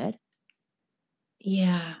what you did.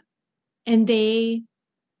 Yeah. And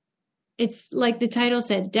it's like the title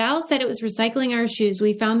said, Dow said it was recycling our shoes.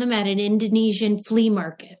 We found them at an Indonesian flea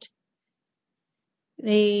market.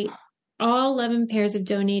 All 11 pairs of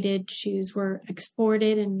donated shoes were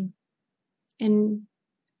exported and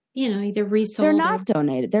either resold. They're not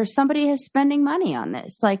donated. There's somebody who's spending money on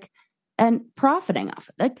this, like, and profiting off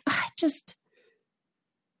it. Like, I just,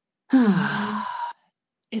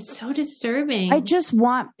 it's so disturbing. I just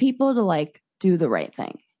want people to like do the right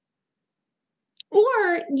thing.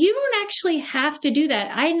 Or you don't actually have to do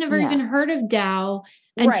that. I had never even heard of Dow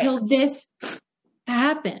until this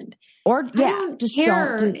happened. Or I don't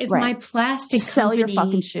care if my plastic just sell your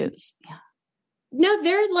fucking shoes. Yeah. No,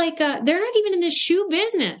 they're like they're not even in the shoe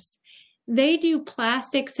business. They do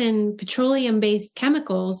plastics and petroleum-based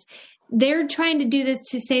chemicals. They're trying to do this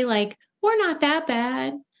to say like, we're not that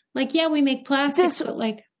bad. Like, yeah, we make plastics, but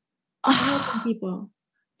like helping people.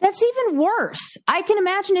 That's even worse. I can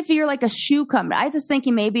imagine if you're like a shoe company. I was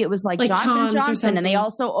thinking maybe it was like Johnson & Johnson and they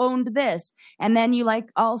also owned this. And then you like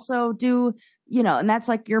also do, and that's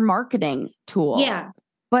like your marketing tool. Yeah.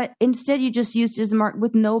 But instead you just used it as a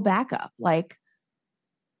with no backup. Like,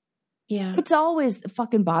 yeah, it's always the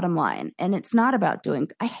fucking bottom line. And it's not about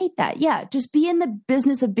I hate that. Yeah. Just be in the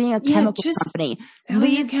business of being a chemical company.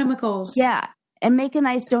 Leave chemicals. Yeah. And make a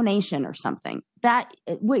nice donation or something. I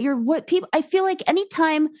feel like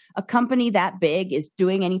anytime a company that big is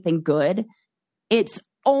doing anything good, it's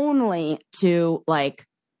only to like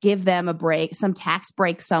give them a break, some tax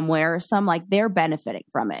break somewhere, some like they're benefiting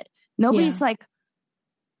from it. Nobody's like,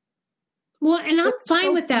 well, and I'm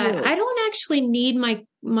fine with that. I don't actually need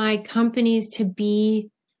my companies to be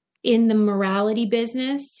in the morality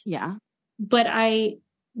business. Yeah. But I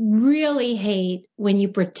really hate when you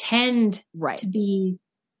pretend to be,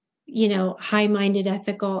 high-minded,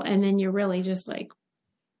 ethical, and then you're really just like,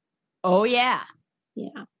 oh yeah.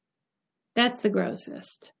 Yeah. That's the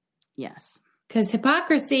grossest. Yes. Because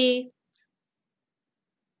hypocrisy.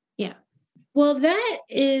 Yeah. Well, that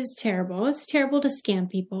is terrible. It's terrible to scam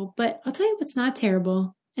people, but I'll tell you what's not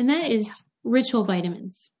terrible, and that is Ritual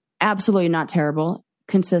vitamins. Absolutely not terrible.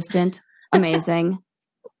 Consistent. Amazing.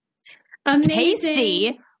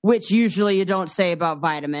 Tasty, which usually you don't say about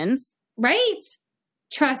vitamins. Right.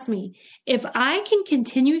 Trust me. If I can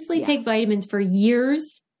continuously take vitamins for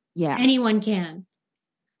years, anyone can.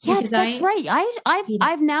 Yeah, that's right.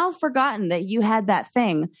 I've now forgotten that you had that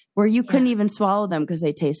thing where you couldn't even swallow them because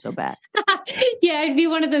they taste so bad. Yeah, I'd be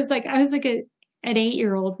one of those, like, I was like an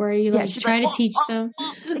 8-year-old where you try to teach them.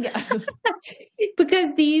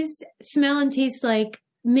 Because these smell and taste like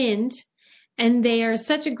mint, and they are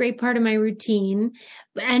such a great part of my routine.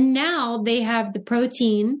 And now they have the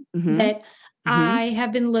protein that I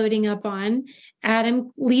have been loading up on.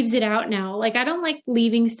 Adam leaves it out now. Like, I don't like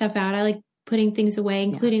leaving stuff out. I like putting things away,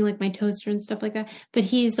 including like my toaster and stuff like that. But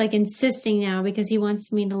he's like insisting now because he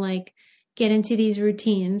wants me to like get into these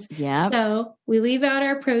routines. Yeah. So we leave out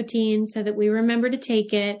our protein so that we remember to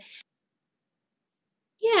take it.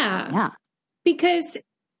 Yeah. Because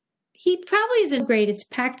he probably isn't great. It's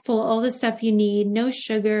packed full of all the stuff you need, no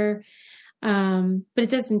sugar. But it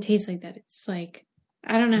doesn't taste like that. It's like,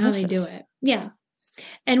 I don't know how they do it. Yeah.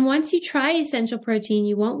 And once you try Essential Protein,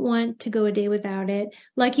 you won't want to go a day without it.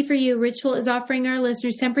 Lucky for you, Ritual is offering our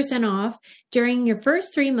listeners 10% off during your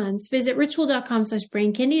first 3 months. Visit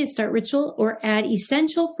ritual.com/braincandy to start Ritual or add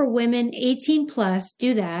Essential for Women 18 plus.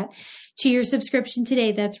 Do that to your subscription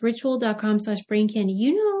today. That's ritual.com/braincandy.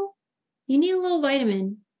 You need a little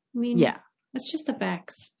vitamin. I mean, that's just the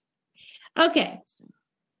facts. Okay.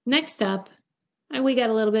 Next up, we got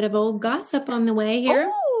a little bit of old gossip on the way here.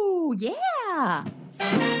 Oh, yeah.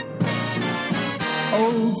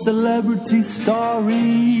 Old celebrity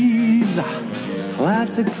stories,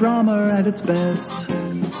 classic drama at its best.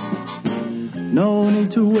 No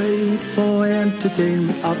need to wait for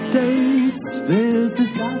entertainment updates. This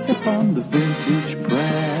is gossip from the vintage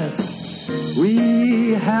press.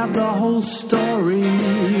 We have the whole story.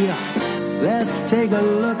 Let's take a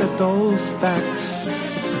look at those facts.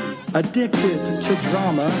 Addicted to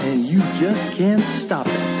drama and you just can't stop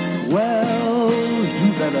it. Well,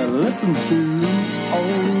 you better listen to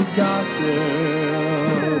Old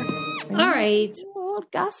Gossip. All right. Old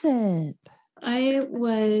Gossip. I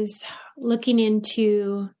was looking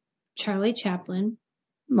into Charlie Chaplin.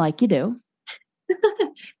 Like you do.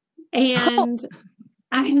 And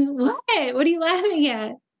what? What are you laughing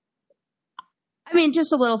at? I mean,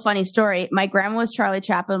 just a little funny story. My grandma was Charlie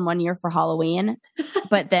Chaplin one year for Halloween,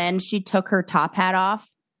 but then she took her top hat off.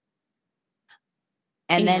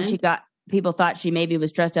 And then people thought she maybe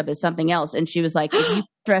was dressed up as something else. And she was like, if you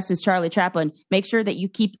dress as Charlie Chaplin, make sure that you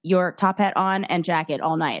keep your top hat on and jacket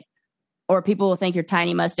all night. Or people will think your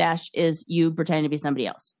tiny mustache is you pretending to be somebody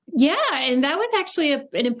else. Yeah. And that was actually an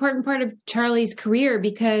important part of Charlie's career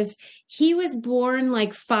because he was born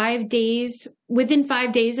like within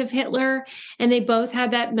 5 days of Hitler. And they both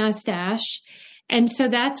had that mustache. And so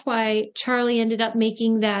that's why Charlie ended up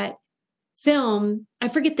making that film. I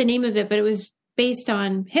forget the name of it, but it was based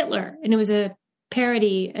on Hitler. And it was a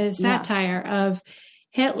parody, a satire of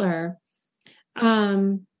Hitler.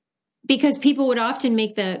 Because people would often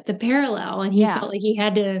make the parallel, and he felt like he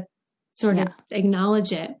had to sort of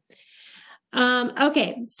acknowledge it.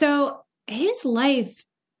 Okay, so his life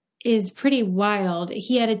is pretty wild.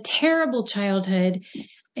 He had a terrible childhood.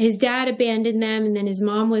 His dad abandoned them, and then his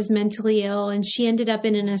mom was mentally ill, and she ended up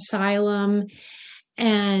in an asylum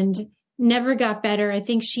and never got better. I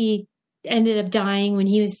think she ended up dying when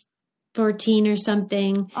he was 14 or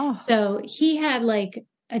something. Oh. So he had like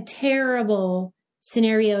a terrible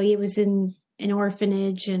scenario. He was in an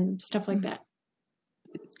orphanage and stuff like that.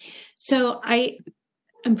 So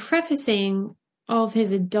I'm prefacing all of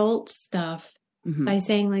his adult stuff by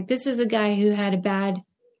saying, like, this is a guy who had a bad,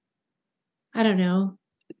 I don't know,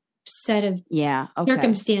 set of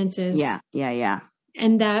circumstances. Yeah.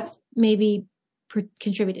 And that maybe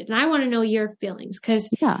contributed. And I want to know your feelings because,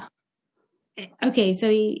 okay, so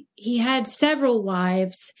he had several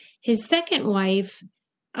wives. His second wife,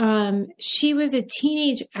 she was a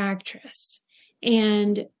teenage actress.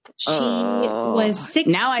 And she was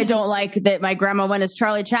 16. Now I don't like that my grandma went as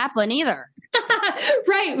Charlie Chaplin either.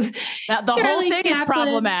 Right. The whole thing Chaplin, is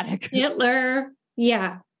problematic. Hitler.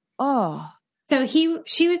 Yeah. Oh. So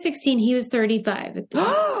she was 16. He was 35 at the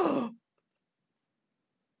time.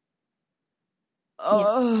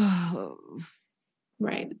 Oh.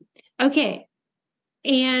 Right. Okay.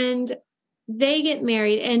 And they get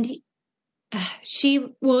married, and she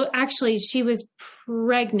was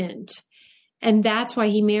pregnant. And that's why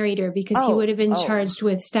he married her, because he would have been charged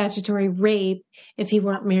with statutory rape if he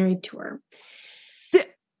weren't married to her.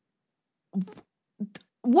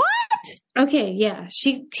 What? Okay, yeah.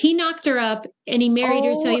 He knocked her up and he married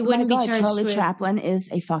her so he wouldn't be charged Charlie with... Chaplin is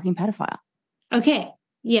a fucking pedophile. Okay,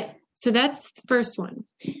 yeah. So that's the first one.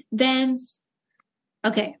 Then,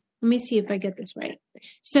 okay, let me see if I get this right.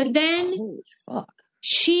 So then holy fuck.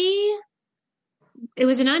 It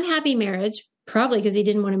was an unhappy marriage, probably because he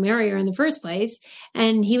didn't want to marry her in the first place.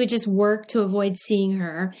 And he would just work to avoid seeing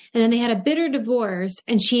her. And then they had a bitter divorce,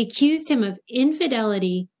 and she accused him of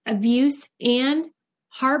infidelity, abuse, and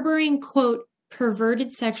harboring, quote,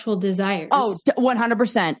 perverted sexual desires. Oh,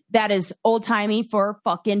 100%. That is old timey for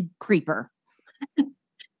fucking creeper.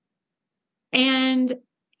 And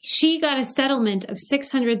she got a settlement of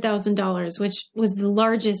 $600,000, which was the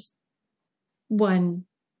largest one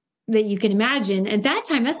that you can imagine. At that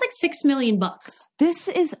time, that's like $6 million. This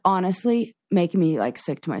is honestly making me like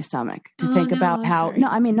sick to my stomach to think about how, sorry. No,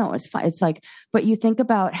 I mean, no, it's fine. It's like, but you think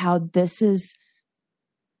about how this was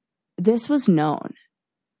known,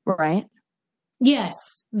 right?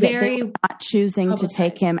 Yes. Very not choosing publicized. To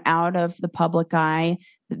take him out of the public eye.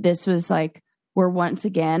 This was like, we're once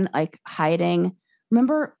again like hiding.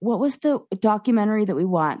 Remember, what was the documentary that we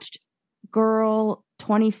watched? Girl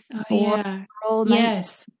 24, Girl 19,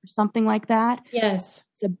 yes, something like that. Yes.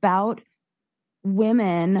 It's about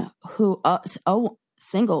women who,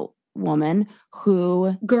 single woman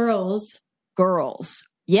who... Girls.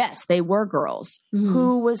 Yes, they were girls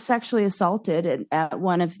who was sexually assaulted at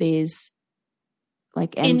one of these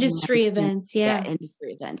like industry events. Yeah.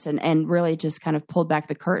 Industry events and really just kind of pulled back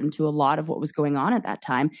the curtain to a lot of what was going on at that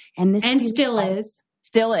time. And this still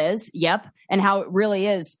is. Yep. And how it really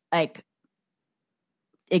is like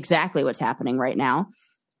exactly what's happening right now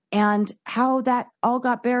and how that all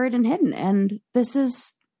got buried and hidden. And this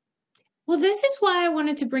is why I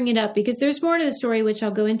wanted to bring it up, because there's more to the story, which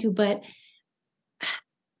I'll go into, but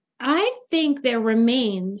I think there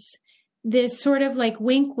remains this sort of like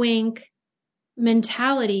wink, wink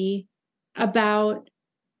mentality about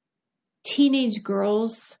teenage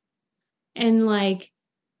girls, and like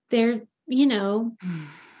they're,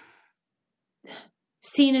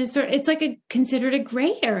 seen as it's like considered a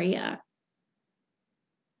gray area.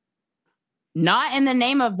 Not in the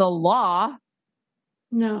name of the law.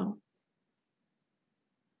 No.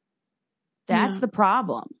 That's the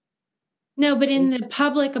problem. No, but in the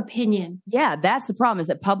public opinion. Yeah, that's the problem, is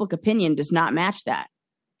that public opinion does not match that.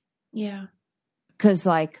 Yeah. Because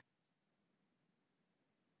like,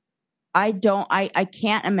 I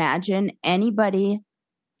can't imagine anybody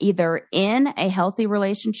either in a healthy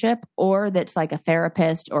relationship or that's like a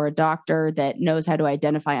therapist or a doctor that knows how to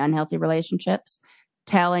identify unhealthy relationships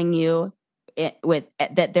telling you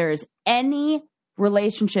that there's any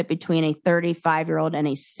relationship between a 35-year-old and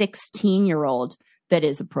a 16-year-old that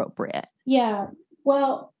is appropriate. Yeah.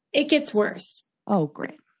 Well, it gets worse. Oh,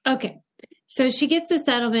 great. Okay. So she gets the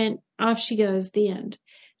settlement, off she goes, the end.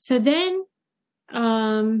 So then,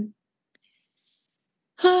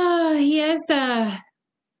 he has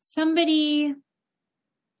somebody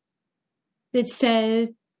that says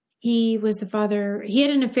he was the father. He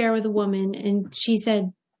had an affair with a woman, and she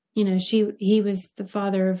said, he was the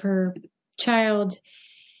father of her child.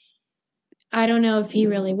 I don't know if he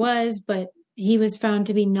really was, but he was found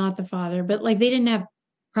to be not the father. But like, they didn't have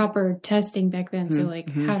proper testing back then. So like,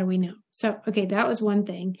 how do we know? So, okay, that was one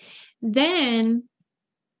thing. Then,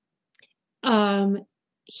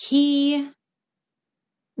 he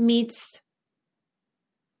meets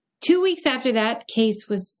 2 weeks after that case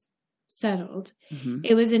was settled.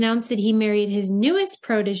 It was announced that he married his newest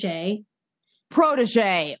protege.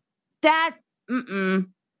 That,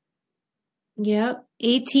 Yep.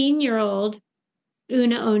 18-year-old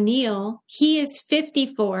Una O'Neill. He is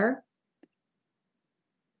 54.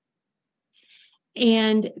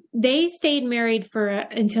 And they stayed married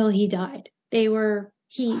until he died.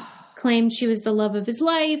 He claimed she was the love of his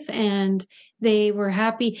life, and they were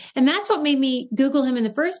happy. And that's what made me Google him in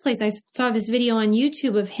the first place. I saw this video on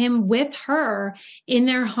YouTube of him with her in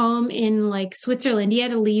their home in like Switzerland. He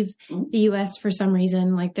had to leave the US for some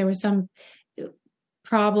reason. Like there was some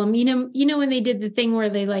problem, when they did the thing where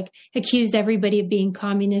they like accused everybody of being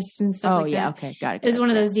communists and stuff like that. Okay. Got it. It was one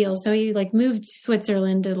of those deals. So he like moved to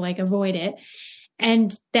Switzerland to like avoid it.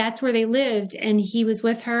 And that's where they lived. And he was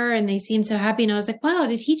with her and they seemed so happy. And I was like, wow,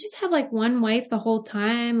 did he just have like one wife the whole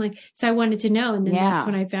time? Like, so I wanted to know. And then that's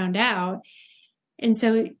when I found out. And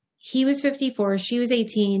so he was 54, she was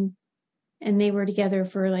 18, and they were together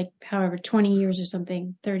for like, however, 20 years or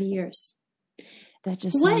something, 30 years. That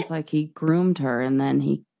just sounds like he groomed her and then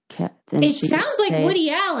he kept. It sounds like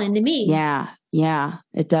Woody Allen to me. Yeah,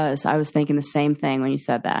 it does. I was thinking the same thing when you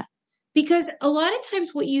said that. Because a lot of times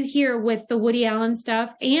what you hear with the Woody Allen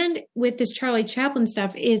stuff and with this Charlie Chaplin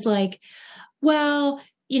stuff is like, well,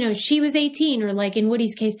 she was 18, or like in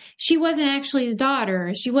Woody's case, she wasn't actually his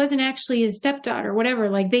daughter. She wasn't actually his stepdaughter, whatever.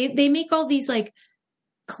 Like they make all these like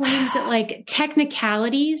claims that like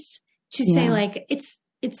technicalities to say like,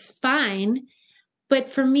 it's fine. But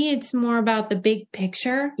for me, it's more about the big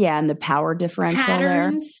picture. Yeah, and the power differential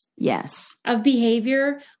patterns there. Yes. Of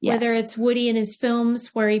behavior, whether it's Woody in his films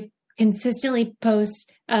where he consistently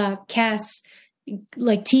casts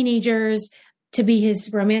like teenagers to be his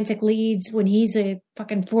romantic leads when he's a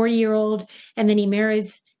fucking 40-year-old and then he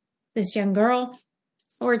marries this young girl,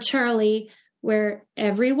 or Charlie where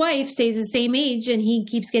every wife stays the same age and he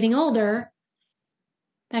keeps getting older,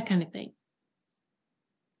 that kind of thing.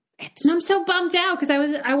 And I'm so bummed out because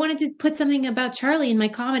I wanted to put something about Charlie in my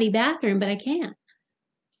comedy bathroom, but I can't.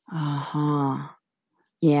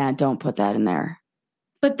 Yeah, don't put that in there.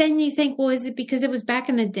 But then you think, well, is it because it was back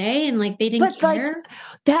in the day and like they didn't care?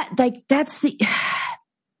 That's the.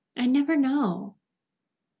 I never know.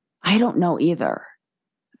 I don't know either,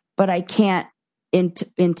 but I can't in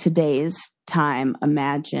today's time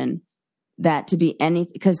imagine that to be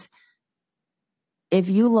anything, because if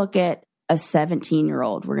you look at a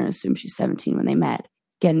 17-year-old, we're going to assume she's 17 when they met,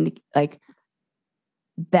 getting like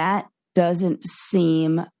that doesn't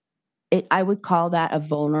seem. I would call that a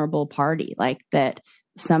vulnerable party, like that.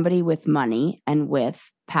 Somebody with money and with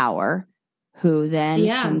power who then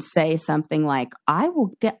can say something like,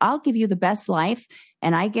 I'll give you the best life.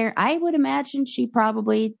 And I would imagine she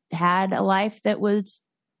probably had a life that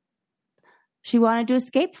she wanted to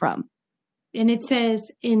escape from. And it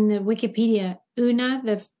says in the Wikipedia, Una,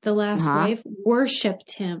 the last wife,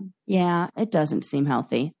 worshipped him. Yeah, it doesn't seem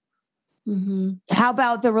healthy. Mm-hmm. How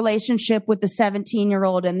about the relationship with the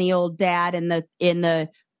 17-year-old and the old dad in the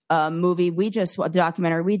movie the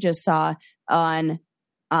documentary we just saw on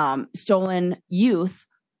Stolen Youth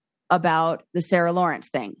about the Sarah Lawrence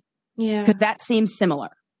thing? Yeah. Because that seems similar.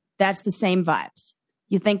 That's the same vibes.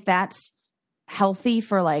 You think that's healthy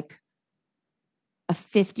for like a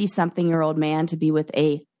 50-something-year-old man to be with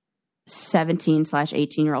a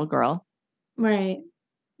 17/18-year-old girl? Right.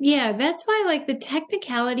 Yeah, that's why like the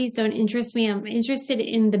technicalities don't interest me. I'm interested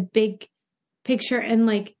in the big picture and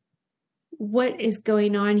like what is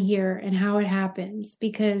going on here and how it happens,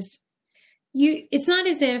 because it's not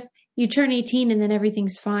as if you turn 18 and then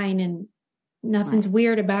everything's fine and nothing's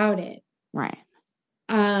weird about it. Right.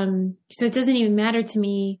 So it doesn't even matter to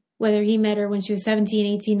me whether he met her when she was 17,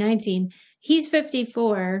 18, 19. He's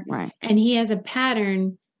 54. Right. And he has a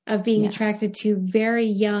pattern of being attracted to very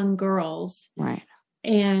young girls. Right.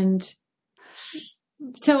 And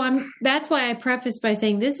so that's why I prefaced by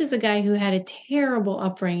saying this is a guy who had a terrible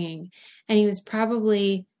upbringing and he was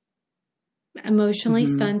probably emotionally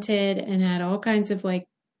stunted and had all kinds of like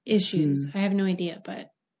issues. I have no idea, but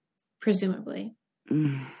presumably.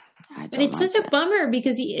 But it's such a bummer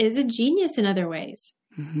because he is a genius in other ways.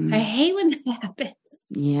 I hate when that happens.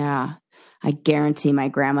 Yeah. I guarantee my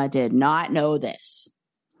grandma did not know this.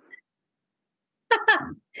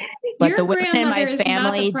 But the women in my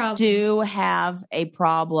family do have a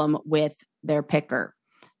problem with their picker.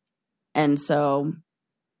 And so,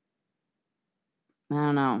 I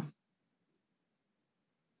don't know.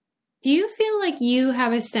 Do you feel like you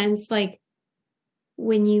have a sense, like,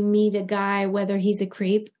 when you meet a guy, whether he's a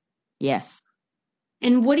creep? Yes.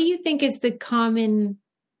 And what do you think is the common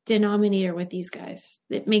denominator with these guys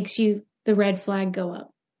that makes you the red flag go up?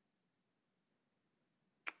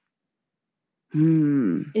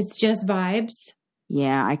 It's just vibes.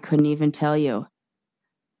 Yeah, I couldn't even tell you.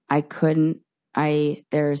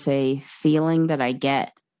 There's a feeling that I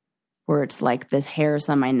get where it's like the hairs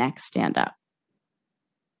on my neck stand up.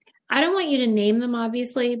 I don't want you to name them,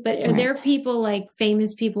 obviously, but are there people, like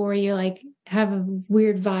famous people, where you like have a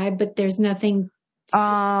weird vibe, but there's nothing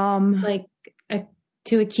to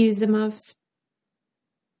accuse them of?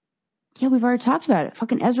 Yeah, we've already talked about it.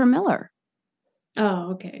 Fucking Ezra Miller.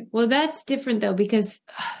 Oh, okay. Well, that's different though, because,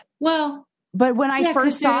 but when I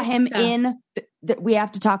first saw him we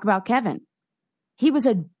have to talk about Kevin. He was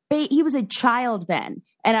a child then,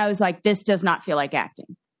 and I was like, this does not feel like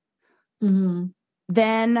acting. Mm-hmm.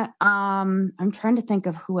 Then I'm trying to think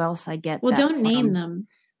of who else I get. Well, don't name them.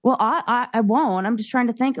 Well, I won't. I'm just trying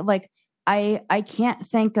to think of like I can't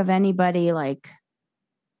think of anybody like.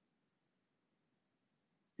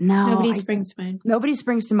 No, nobody springs to mind. Nobody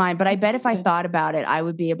springs to mind, but I bet if I thought about it, I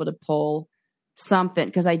would be able to pull something,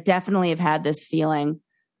 because I definitely have had this feeling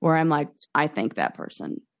where I'm like, I think that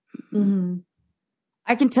person. Mm-hmm.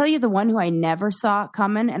 I can tell you the one who I never saw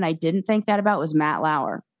coming and I didn't think that about was Matt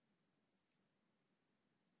Lauer.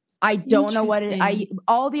 I don't know what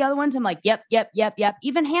all the other ones, I'm like, yep.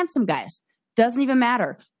 Even handsome guys. Doesn't even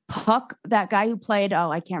matter. Puck, that guy who played,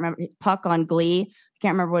 I can't remember, Puck on Glee. I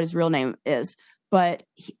can't remember what his real name is. But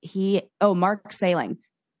Mark Saling.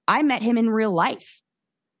 I met him in real life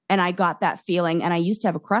and I got that feeling, and I used to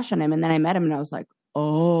have a crush on him, and then I met him and I was like, I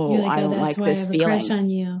don't like this feeling. Crush on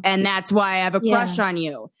you. And that's why I have a crush on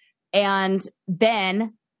you. And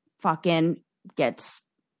then fucking gets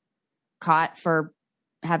caught for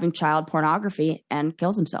having child pornography and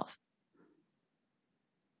kills himself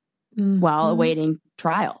while awaiting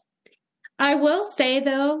trial. I will say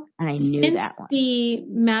though, and I knew since that one. The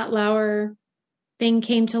Matt Lauer thing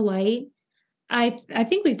came to light, I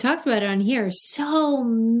think we've talked about it on here. So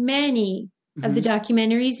many of the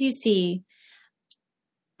documentaries you see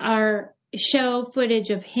show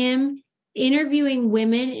footage of him interviewing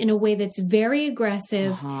women in a way that's very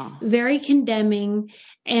aggressive, very condemning,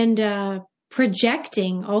 and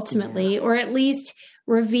projecting ultimately, or at least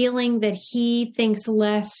revealing that he thinks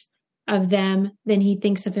less of them than he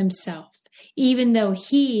thinks of himself, even though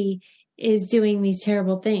he is doing these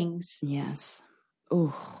terrible things. Yes.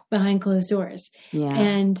 Ooh. Behind closed doors. Yeah.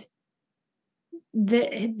 And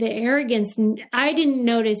the arrogance, I didn't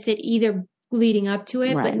notice it either leading up to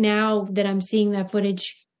it, but now that I'm seeing that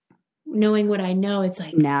footage, knowing what I know, it's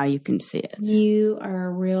like, now you can see it. You are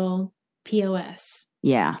a real POS.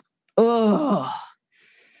 Yeah. Oh,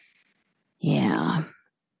 yeah.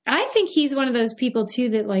 I think he's one of those people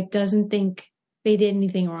too that like doesn't think they did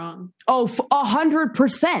anything wrong. Oh,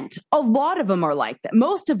 100%. A lot of them are like that.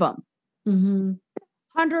 Most of them.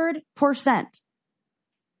 100%.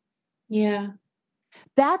 Yeah.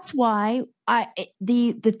 That's why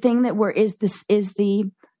the thing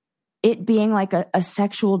that it being like a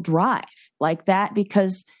sexual drive like that,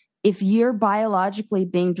 because if you're biologically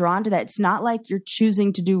being drawn to that, it's not like you're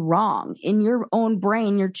choosing to do wrong. In your own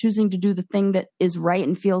brain, you're choosing to do the thing that is right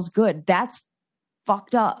and feels good. That's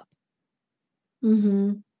fucked up.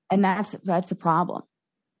 And that's a problem.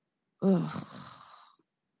 Ugh.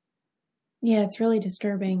 Yeah, it's really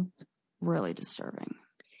disturbing. Really disturbing.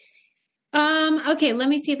 Okay, let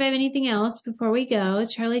me see if I have anything else before we go.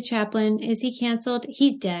 Charlie Chaplin, is he canceled?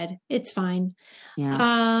 He's dead. It's fine.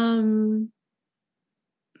 Yeah.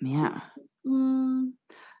 Yeah.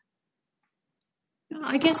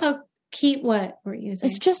 I guess I'll keep what were you saying?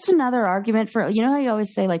 It's just another argument for, you know how you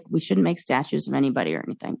always say like we shouldn't make statues of anybody or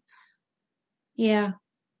anything. Yeah.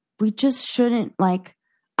 We just shouldn't, like,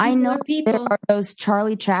 I know there are those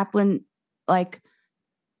Charlie Chaplin, like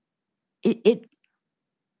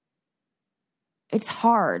it's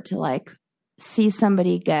hard to like see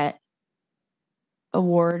somebody get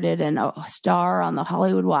awarded and a star on the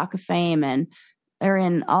Hollywood Walk of Fame and they're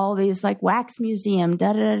in all these like wax museum,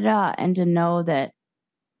 and to know that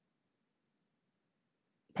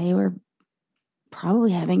they were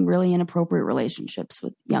probably having really inappropriate relationships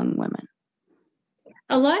with young women.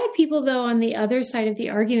 A lot of people, though, on the other side of the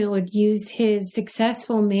argument would use his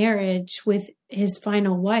successful marriage with his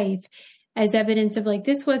final wife as evidence of like,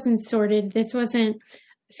 this wasn't sordid, this wasn't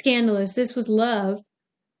scandalous, this was love.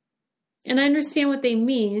 And I understand what they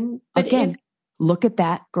mean. But again, look at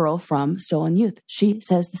that girl from Stolen Youth. She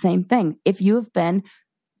says the same thing. If you have been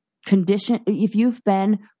if you've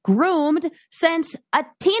been groomed since a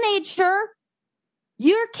teenager,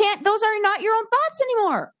 those are not your own thoughts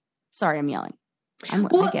anymore. Sorry, I'm yelling.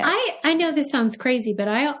 I know this sounds crazy, but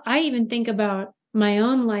I even think about my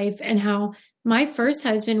own life and how my first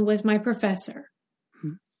husband was my professor.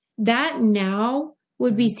 Mm-hmm. That now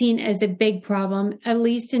would be seen as a big problem, at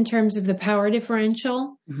least in terms of the power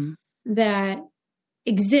differential that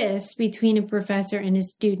exists between a professor and a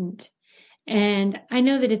student. And I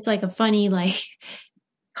know that it's like a funny, like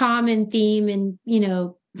common theme in,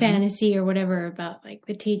 fantasy or whatever about like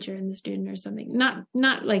the teacher and the student or something.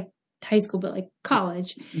 Not like high school, but like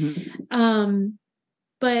college. Mm-hmm.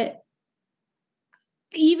 But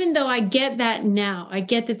even though I get that now, I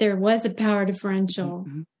get that there was a power differential.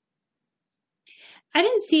 Mm-hmm. I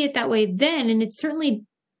didn't see it that way then, and it certainly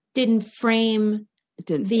didn't frame. It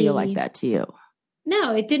didn't feel like that to you.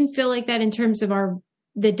 No, it didn't feel like that in terms of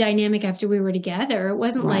the dynamic after we were together. It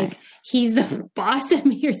wasn't like he's the boss of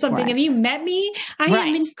me or something. Right. Have you met me? I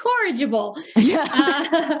am incorrigible.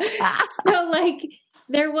 Yeah. So like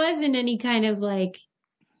there wasn't any kind of like,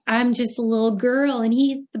 I'm just a little girl and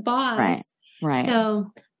he's the boss. Right.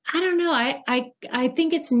 So I don't know. I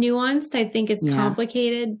think it's nuanced. I think it's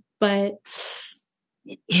complicated, but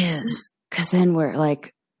it is. Cause then we're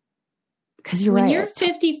like, cause you're when right. When you're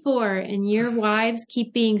 54 and your wives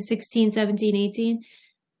keep being 16, 17, 18,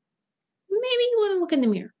 maybe you want to look in the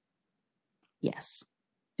mirror. Yes.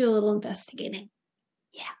 Do a little investigating.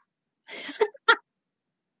 Yeah.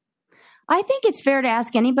 I think it's fair to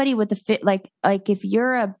ask anybody with like if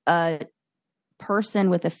you're a person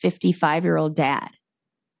with a 55-year-old dad,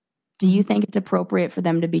 do you think it's appropriate for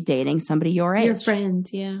them to be dating somebody your age? Your friend,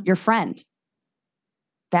 yeah. Your friend.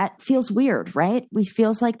 That feels weird, right? We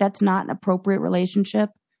feels like that's not an appropriate relationship.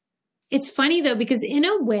 It's funny though, because in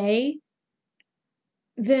a way,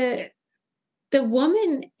 the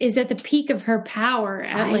woman is at the peak of her power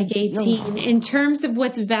at like 18 in terms of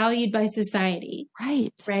what's valued by society.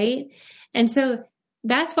 Right. Right. And so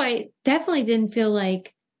that's why it definitely didn't feel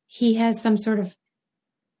like he has some sort of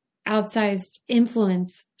outsized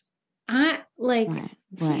influence.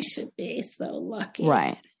 He should be so lucky.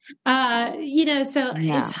 Right. So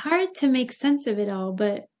it's hard to make sense of it all,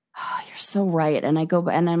 but. Oh, you're so right. And I go,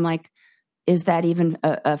 and I'm like, is that even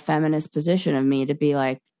a feminist position of me to be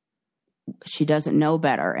like, she doesn't know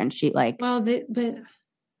better. And she like, I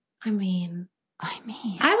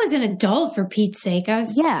was an adult for Pete's sake. I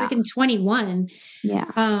was freaking 21.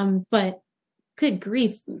 Yeah. But good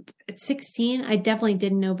grief. At 16, I definitely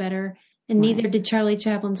didn't know better. And neither did Charlie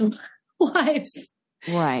Chaplin's wives.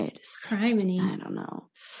 Right. Criminy. I don't know.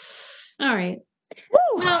 All right.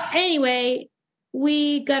 Woo! Well, anyway,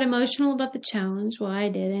 we got emotional about the challenge. Well, I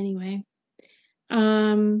did anyway.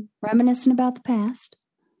 Reminiscing about the past.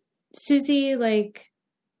 Susie,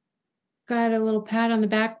 got a little pat on the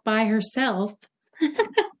back by herself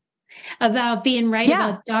about being right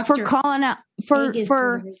about Dr. for calling out for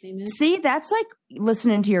see, that's like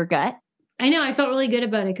listening to your gut. I know. I felt really good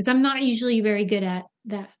about it because I'm not usually very good at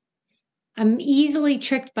that. I'm easily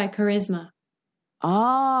tricked by charisma.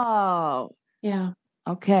 Oh. Yeah.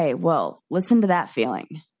 Okay. Well, listen to that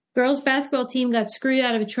feeling. Girls basketball team got screwed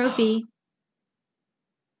out of a trophy.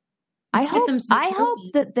 I hope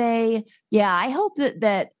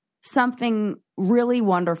that something really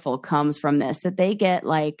wonderful comes from this, that they get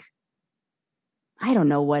I don't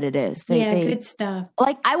know what it is. Good stuff.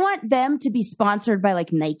 I want them to be sponsored by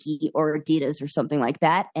Nike or Adidas or something like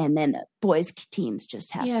that. And then the boys teams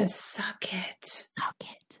just have to suck it.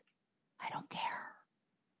 I don't care.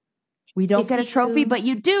 We don't get a trophy, but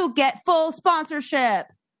you do get full sponsorship.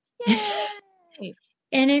 Yay!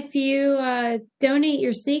 And if you donate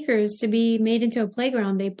your sneakers to be made into a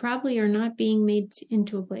playground, they probably are not being made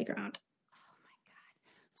into a playground. Oh my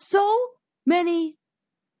God. So many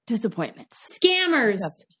disappointments. Scammers.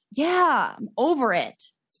 Yeah, I'm over it.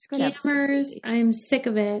 Scammers. I'm sick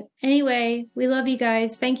of it. Anyway, we love you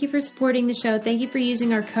guys. Thank you for supporting the show. Thank you for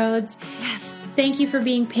using our codes. Yes. Thank you for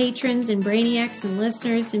being patrons and brainiacs and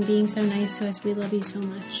listeners and being so nice to us. We love you so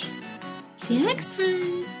much. See you next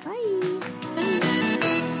time.